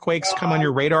the Earthquakes come on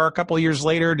your radar a couple of years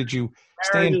later? Did you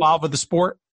stay involved with the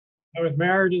sport? I was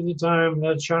married at the time,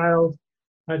 had a child.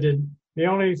 I did. The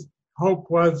only hope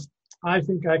was I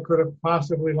think I could have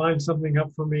possibly lined something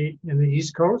up for me in the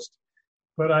East Coast,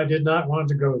 but I did not want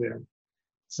to go there.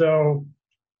 So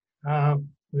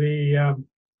the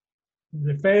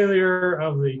failure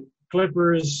of the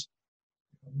Clippers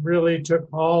really took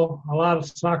a lot of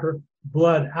soccer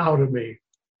blood out of me.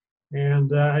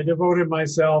 And I devoted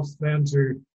myself then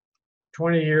to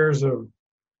 20 years of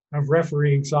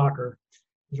refereeing soccer.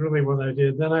 Is really what I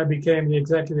did. Then I became the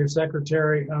executive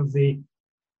secretary of the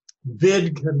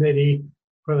bid committee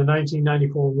for the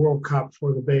 1994 World Cup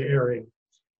for the Bay Area.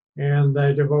 And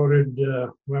I devoted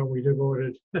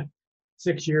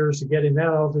 6 years to getting that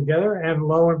all together. And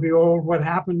lo and behold, what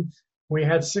happened? We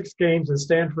had 6 games at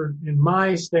Stanford, in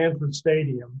my Stanford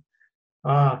Stadium.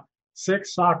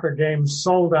 6 soccer games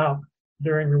sold out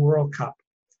during the World Cup.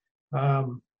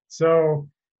 So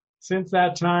since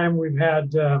that time, we've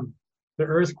had the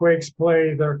Earthquakes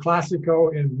play their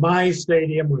Classico in my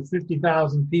stadium with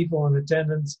 50,000 people in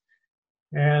attendance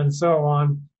and so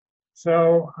on.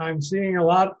 So I'm seeing a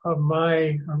lot of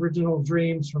my original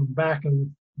dreams from back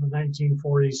in the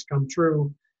 1940s come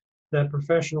true, that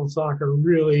professional soccer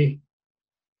really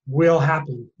will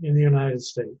happen in the United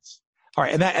States. All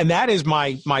right, and that is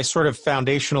my sort of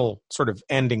foundational sort of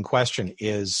ending question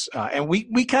is, and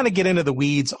we kind of get into the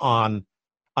weeds on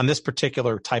this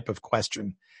particular type of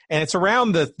question, and it's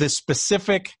around the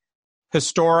specific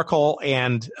historical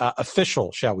and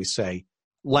official, shall we say,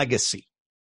 legacy.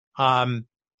 And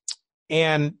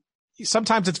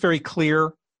sometimes it's very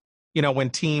clear when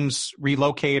teams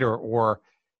relocate or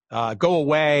go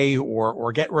away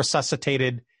or get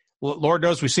resuscitated. Lord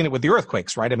knows we've seen it with the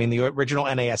earthquakes, right? I mean, the original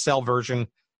NASL version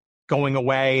going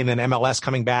away and then MLS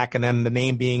coming back and then the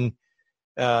name being,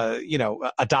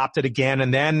 adopted again.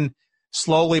 And then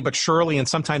slowly but surely and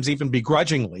sometimes even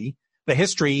begrudgingly, the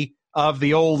history of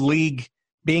the old league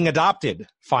being adopted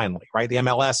finally, right? The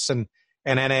MLS and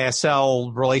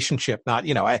NASL relationship,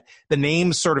 the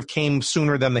names sort of came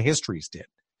sooner than the histories did.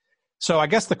 So I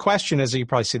guess the question is, you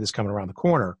probably see this coming around the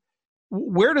corner,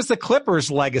 where does the Clippers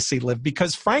legacy live?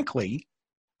 Because frankly,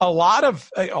 a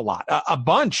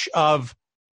bunch of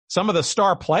some of the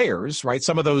star players, right?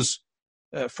 Some of those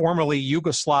formerly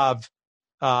Yugoslav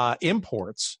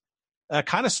imports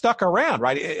kind of stuck around,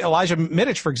 right? Elijah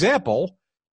Mitic, for example,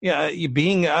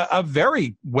 being a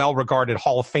very well-regarded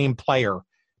Hall of Fame player,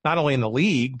 not only in the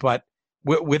league, but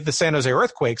with the San Jose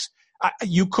Earthquakes.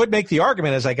 You could make the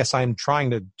argument, as I guess I'm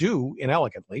trying to do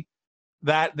inelegantly,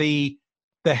 that the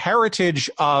heritage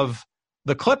of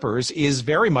the Clippers is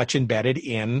very much embedded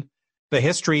in the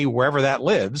history, wherever that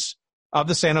lives, of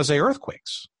the San Jose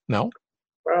Earthquakes. No?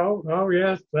 Well, oh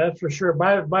yes, that's for sure.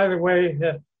 By the way,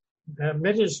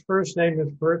 Mitic's first name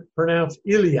is pronounced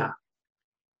Ilya.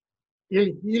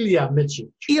 Ilya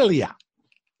Mitic. Ilya.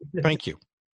 Thank you.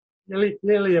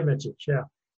 Ilya Mitic, yeah.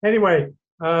 Anyway,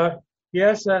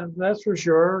 yes, that's for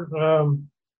sure.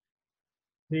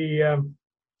 The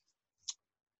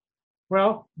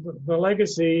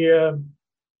legacy,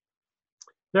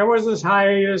 there was this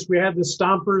hiatus. We had the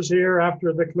Stompers here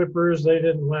after the Clippers. They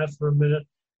didn't last for a minute.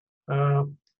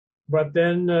 But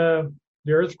then the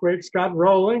Earthquakes got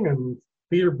rolling, and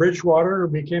Peter Bridgewater,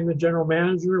 who became the general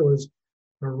manager, was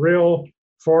a real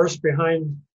force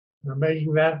behind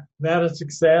making that a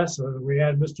success. We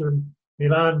had Mr.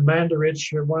 Milan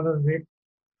Mandaric, one of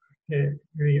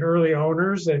the early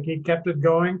owners, that he kept it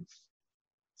going.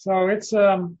 So it's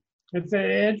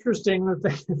interesting that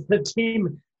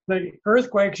the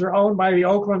Earthquakes are owned by the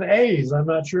Oakland A's. I'm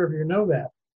not sure if you know that.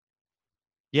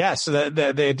 Yes,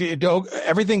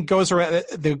 everything goes around.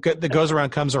 That goes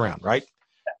around comes around, right?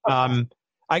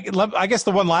 I guess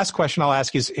the one last question I'll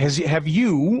ask is: have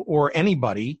you or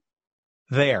anybody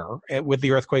there with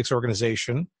the Earthquakes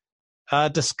organization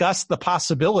discussed the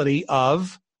possibility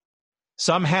of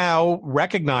somehow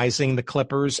recognizing the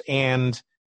Clippers and,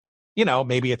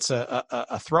 maybe it's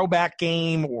a throwback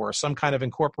game or some kind of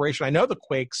incorporation? I know the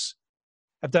Quakes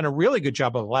have done a really good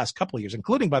job over the last couple of years,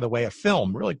 including, by the way, a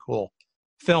film, really cool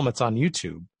film that's on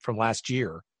YouTube from last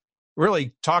year,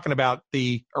 really talking about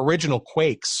the original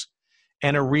Quakes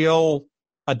and a real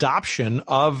adoption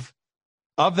of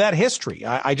that history.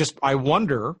 I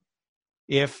wonder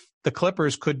if the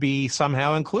Clippers could be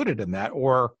somehow included in that,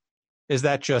 or is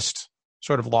that just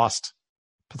sort of lost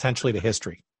potentially to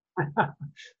history?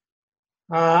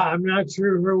 I'm not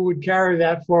sure who would carry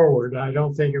that forward. I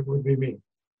don't think it would be me.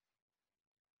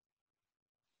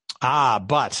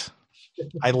 But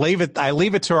I leave it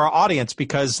to our audience,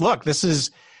 because look, this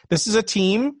is a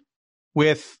team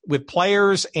with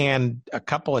players and a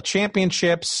couple of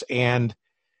championships and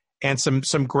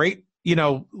some great,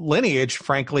 lineage,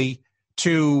 frankly,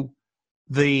 to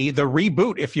the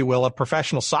reboot, if you will, of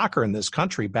professional soccer in this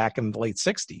country back in the late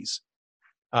 60s.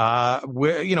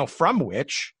 From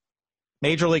which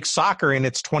Major League Soccer in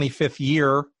its 25th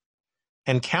year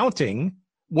and counting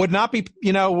would not be,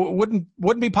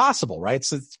 wouldn't be possible, right?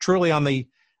 So it's truly on the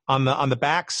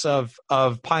backs of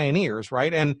pioneers,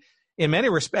 right? And in many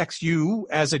respects, you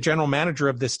as a general manager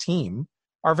of this team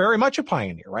are very much a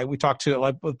pioneer, right? We talked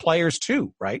to with players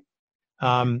too, right?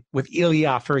 With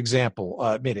Ilya, for example,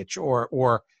 Mitic,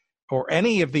 or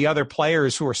any of the other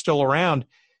players who are still around.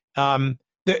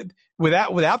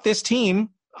 Without this team,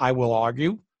 I will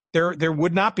argue, there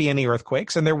would not be any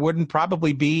Earthquakes, and there wouldn't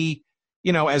probably be,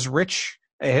 as rich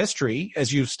a history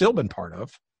as you've still been part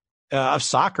of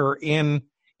soccer in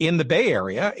the Bay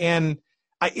Area. And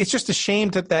it's just a shame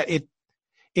that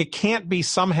it can't be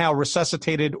somehow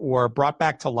resuscitated or brought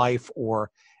back to life,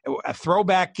 or a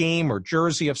throwback game or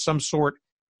jersey of some sort.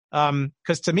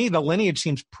 Because to me, the lineage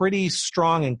seems pretty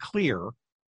strong and clear,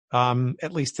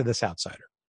 at least to this outsider.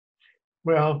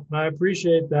 Well, I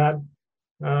appreciate that,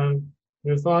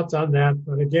 your thoughts on that.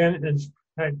 But again,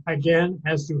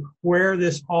 as to where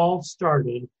this all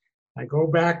started, I go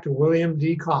back to William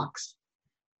D. Cox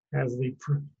as the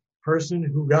person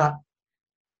who got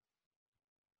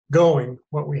going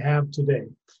what we have today.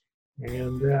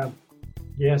 And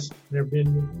yes, there have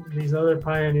been these other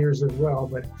pioneers as well,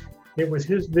 but it was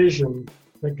his vision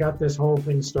that got this whole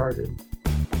thing started.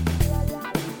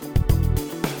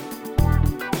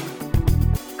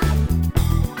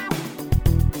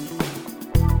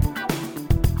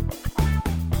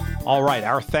 All right,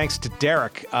 our thanks to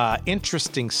Derek.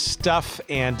 Interesting stuff,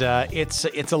 and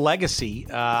it's a legacy.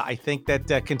 I think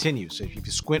that continues. If you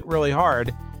squint really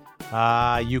hard,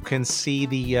 you can see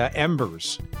the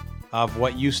embers of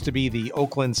what used to be the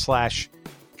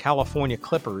Oakland/California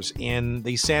Clippers in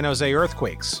the San Jose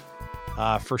Earthquakes,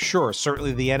 for sure.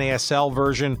 Certainly the NASL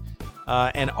version,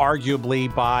 and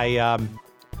arguably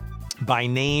by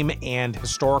name and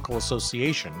historical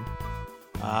association,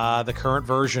 the current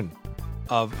version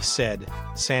of said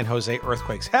San Jose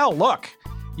Earthquakes. Hell, look,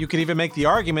 you could even make the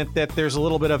argument that there's a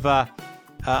little bit of a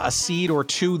seed or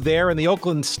two there in the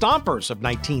Oakland Stompers of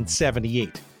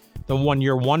 1978, the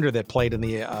one-year wonder that played in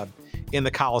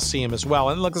the Coliseum as well.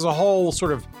 And look, there's a whole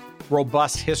sort of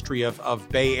robust history of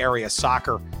Bay Area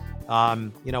soccer. We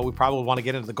probably want to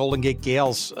get into the Golden Gate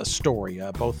Gales story,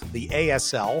 both the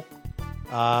ASL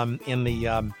in the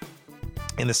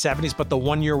 70s, but the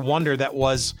one-year wonder that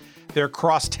was their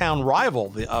crosstown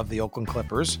rival of the Oakland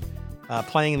Clippers,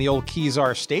 playing in the old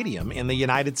Kezar Stadium in the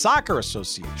United Soccer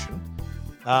Association.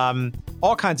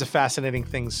 All kinds of fascinating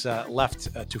things left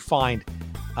to find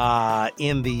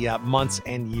in the months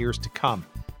and years to come.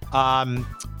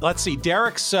 Let's see,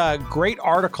 Derek's great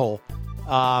article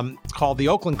called "The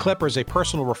Oakland Clippers, A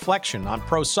Personal Reflection on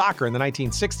Pro Soccer in the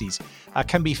 1960s"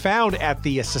 can be found at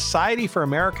the Society for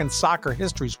American Soccer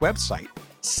History's website,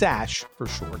 SASH for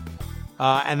short.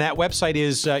 And that website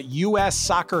is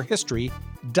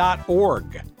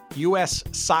ussoccerhistory.org,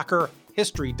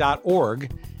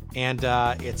 ussoccerhistory.org. And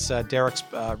it's Derek's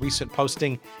recent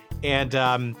posting.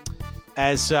 And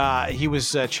as he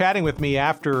was chatting with me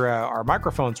after our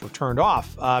microphones were turned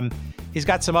off, he's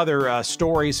got some other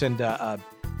stories and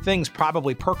things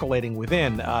probably percolating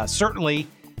within. Certainly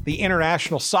the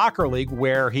International Soccer League,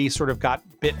 where he sort of got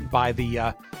bitten by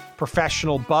the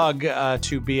professional bug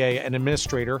to be an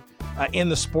administrator in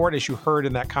the sport, as you heard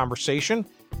in that conversation.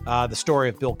 The story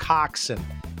of Bill Cox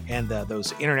and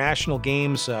those international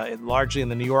games, largely in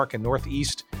the New York and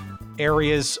Northeast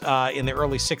areas in the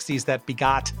early 60s that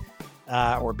begat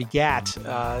at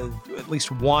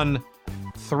least one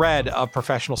thread of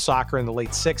professional soccer in the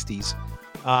late 60s.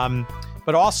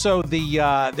 But also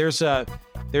there's a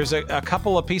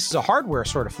couple of pieces of hardware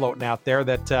sort of floating out there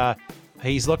that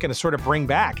he's looking to sort of bring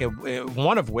back.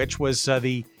 One of which was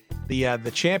the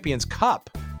Champions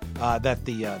Cup that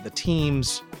the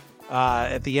teams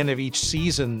at the end of each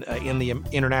season in the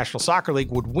International Soccer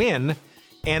League would win,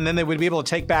 and then they would be able to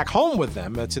take back home with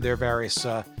them to their various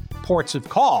ports of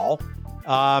call.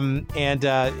 And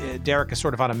Derek is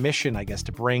sort of on a mission, I guess,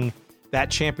 to bring that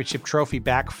championship trophy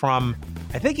back from,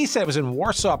 I think he said it was in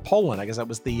Warsaw, Poland. I guess that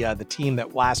was the team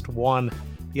that last won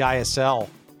the ISL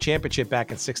championship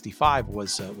back in '65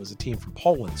 was a team from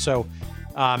Poland. So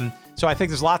I think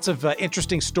there's lots of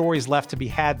interesting stories left to be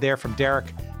had there from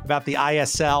Derek about the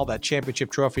ISL, that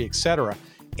championship trophy, etc.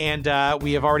 And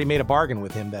we have already made a bargain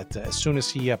with him that as soon as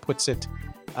he puts it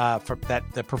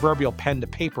the proverbial pen to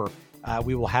paper,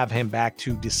 we will have him back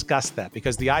to discuss that,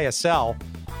 because the ISL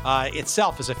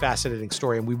itself is a fascinating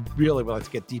story, and we really would like to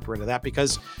get deeper into that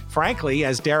because, frankly,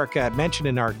 as Derek mentioned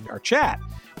in our chat,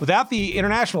 without the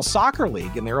International Soccer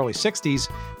League in the early 60s,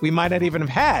 we might not even have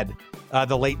had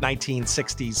the late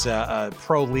 1960s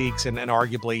pro leagues and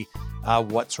arguably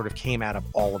what sort of came out of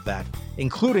all of that,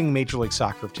 including Major League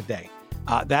Soccer of today.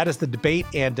 That is the debate,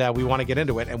 and we want to get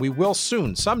into it, and we will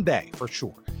soon, someday, for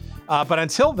sure. But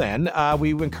until then,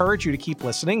 we encourage you to keep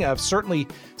listening. Certainly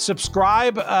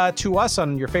subscribe to us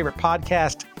on your favorite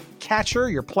podcast catcher,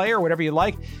 your player, whatever you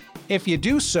like. If you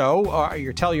do so, or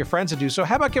you tell your friends to do so,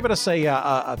 how about giving us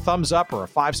a thumbs up or a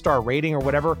 5-star rating or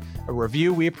whatever, a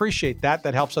review? We appreciate that.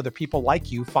 That helps other people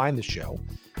like you find the show.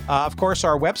 Of course,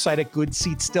 our website at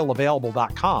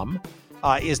goodseatsstillavailable.com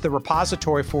is the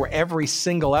repository for every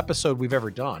single episode we've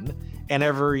ever done and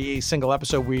every single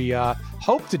episode we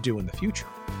hope to do in the future.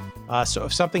 So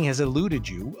if something has eluded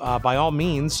you, by all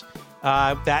means,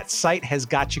 that site has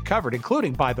got you covered,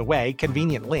 including, by the way,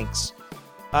 convenient links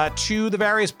to the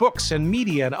various books and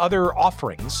media and other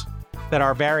offerings that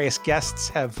our various guests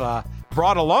have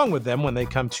brought along with them when they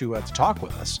come to talk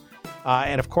with us.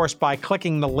 And of course, by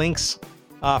clicking the links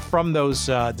from those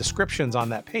descriptions on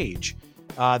that page,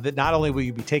 that not only will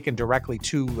you be taken directly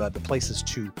to the places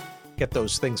to get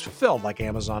those things fulfilled, like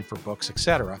Amazon for books,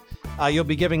 etc., you'll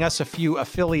be giving us a few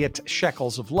affiliate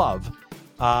shekels of love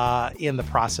in the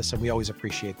process, and we always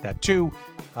appreciate that too.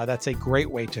 That's a great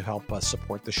way to help us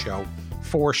support the show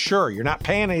for sure. You're not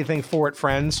paying anything for it,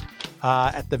 friends.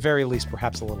 At the very least,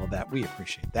 perhaps a little of that. We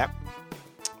appreciate that.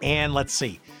 And let's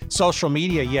see. Social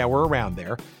media, yeah, we're around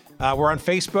there. We're on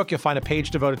Facebook. You'll find a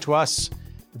page devoted to us.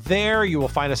 there. You will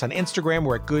find us on Instagram.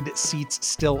 We're at Good Seats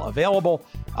Still Available.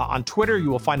 On Twitter, you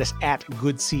will find us at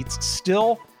Good Seats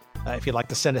Still. If you'd like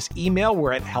to send us email,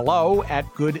 we're at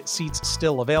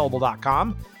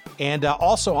hello@goodseatsstillavailable.com. And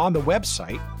also on the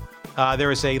website,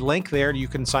 there is a link there. You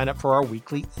can sign up for our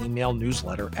weekly email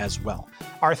newsletter as well.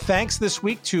 Our thanks this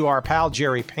week to our pal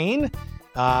Jerry Payne.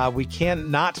 We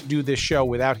cannot do this show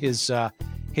without his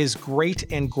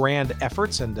great and grand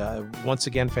efforts. And once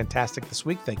again, fantastic this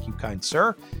week. Thank you, kind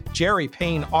sir. Jerry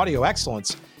Payne, Audio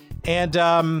Excellence. And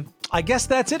I guess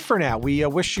that's it for now. We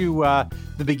wish you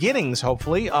the beginnings,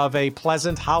 hopefully, of a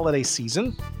pleasant holiday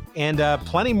season and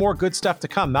plenty more good stuff to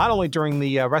come, not only during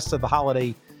the rest of the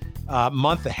holiday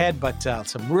month ahead, but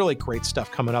some really great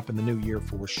stuff coming up in the new year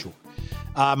for sure.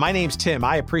 My name's Tim.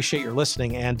 I appreciate your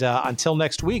listening. And until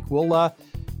next week, we'll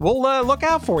look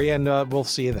out for you and we'll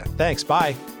see you then. Thanks.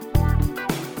 Bye.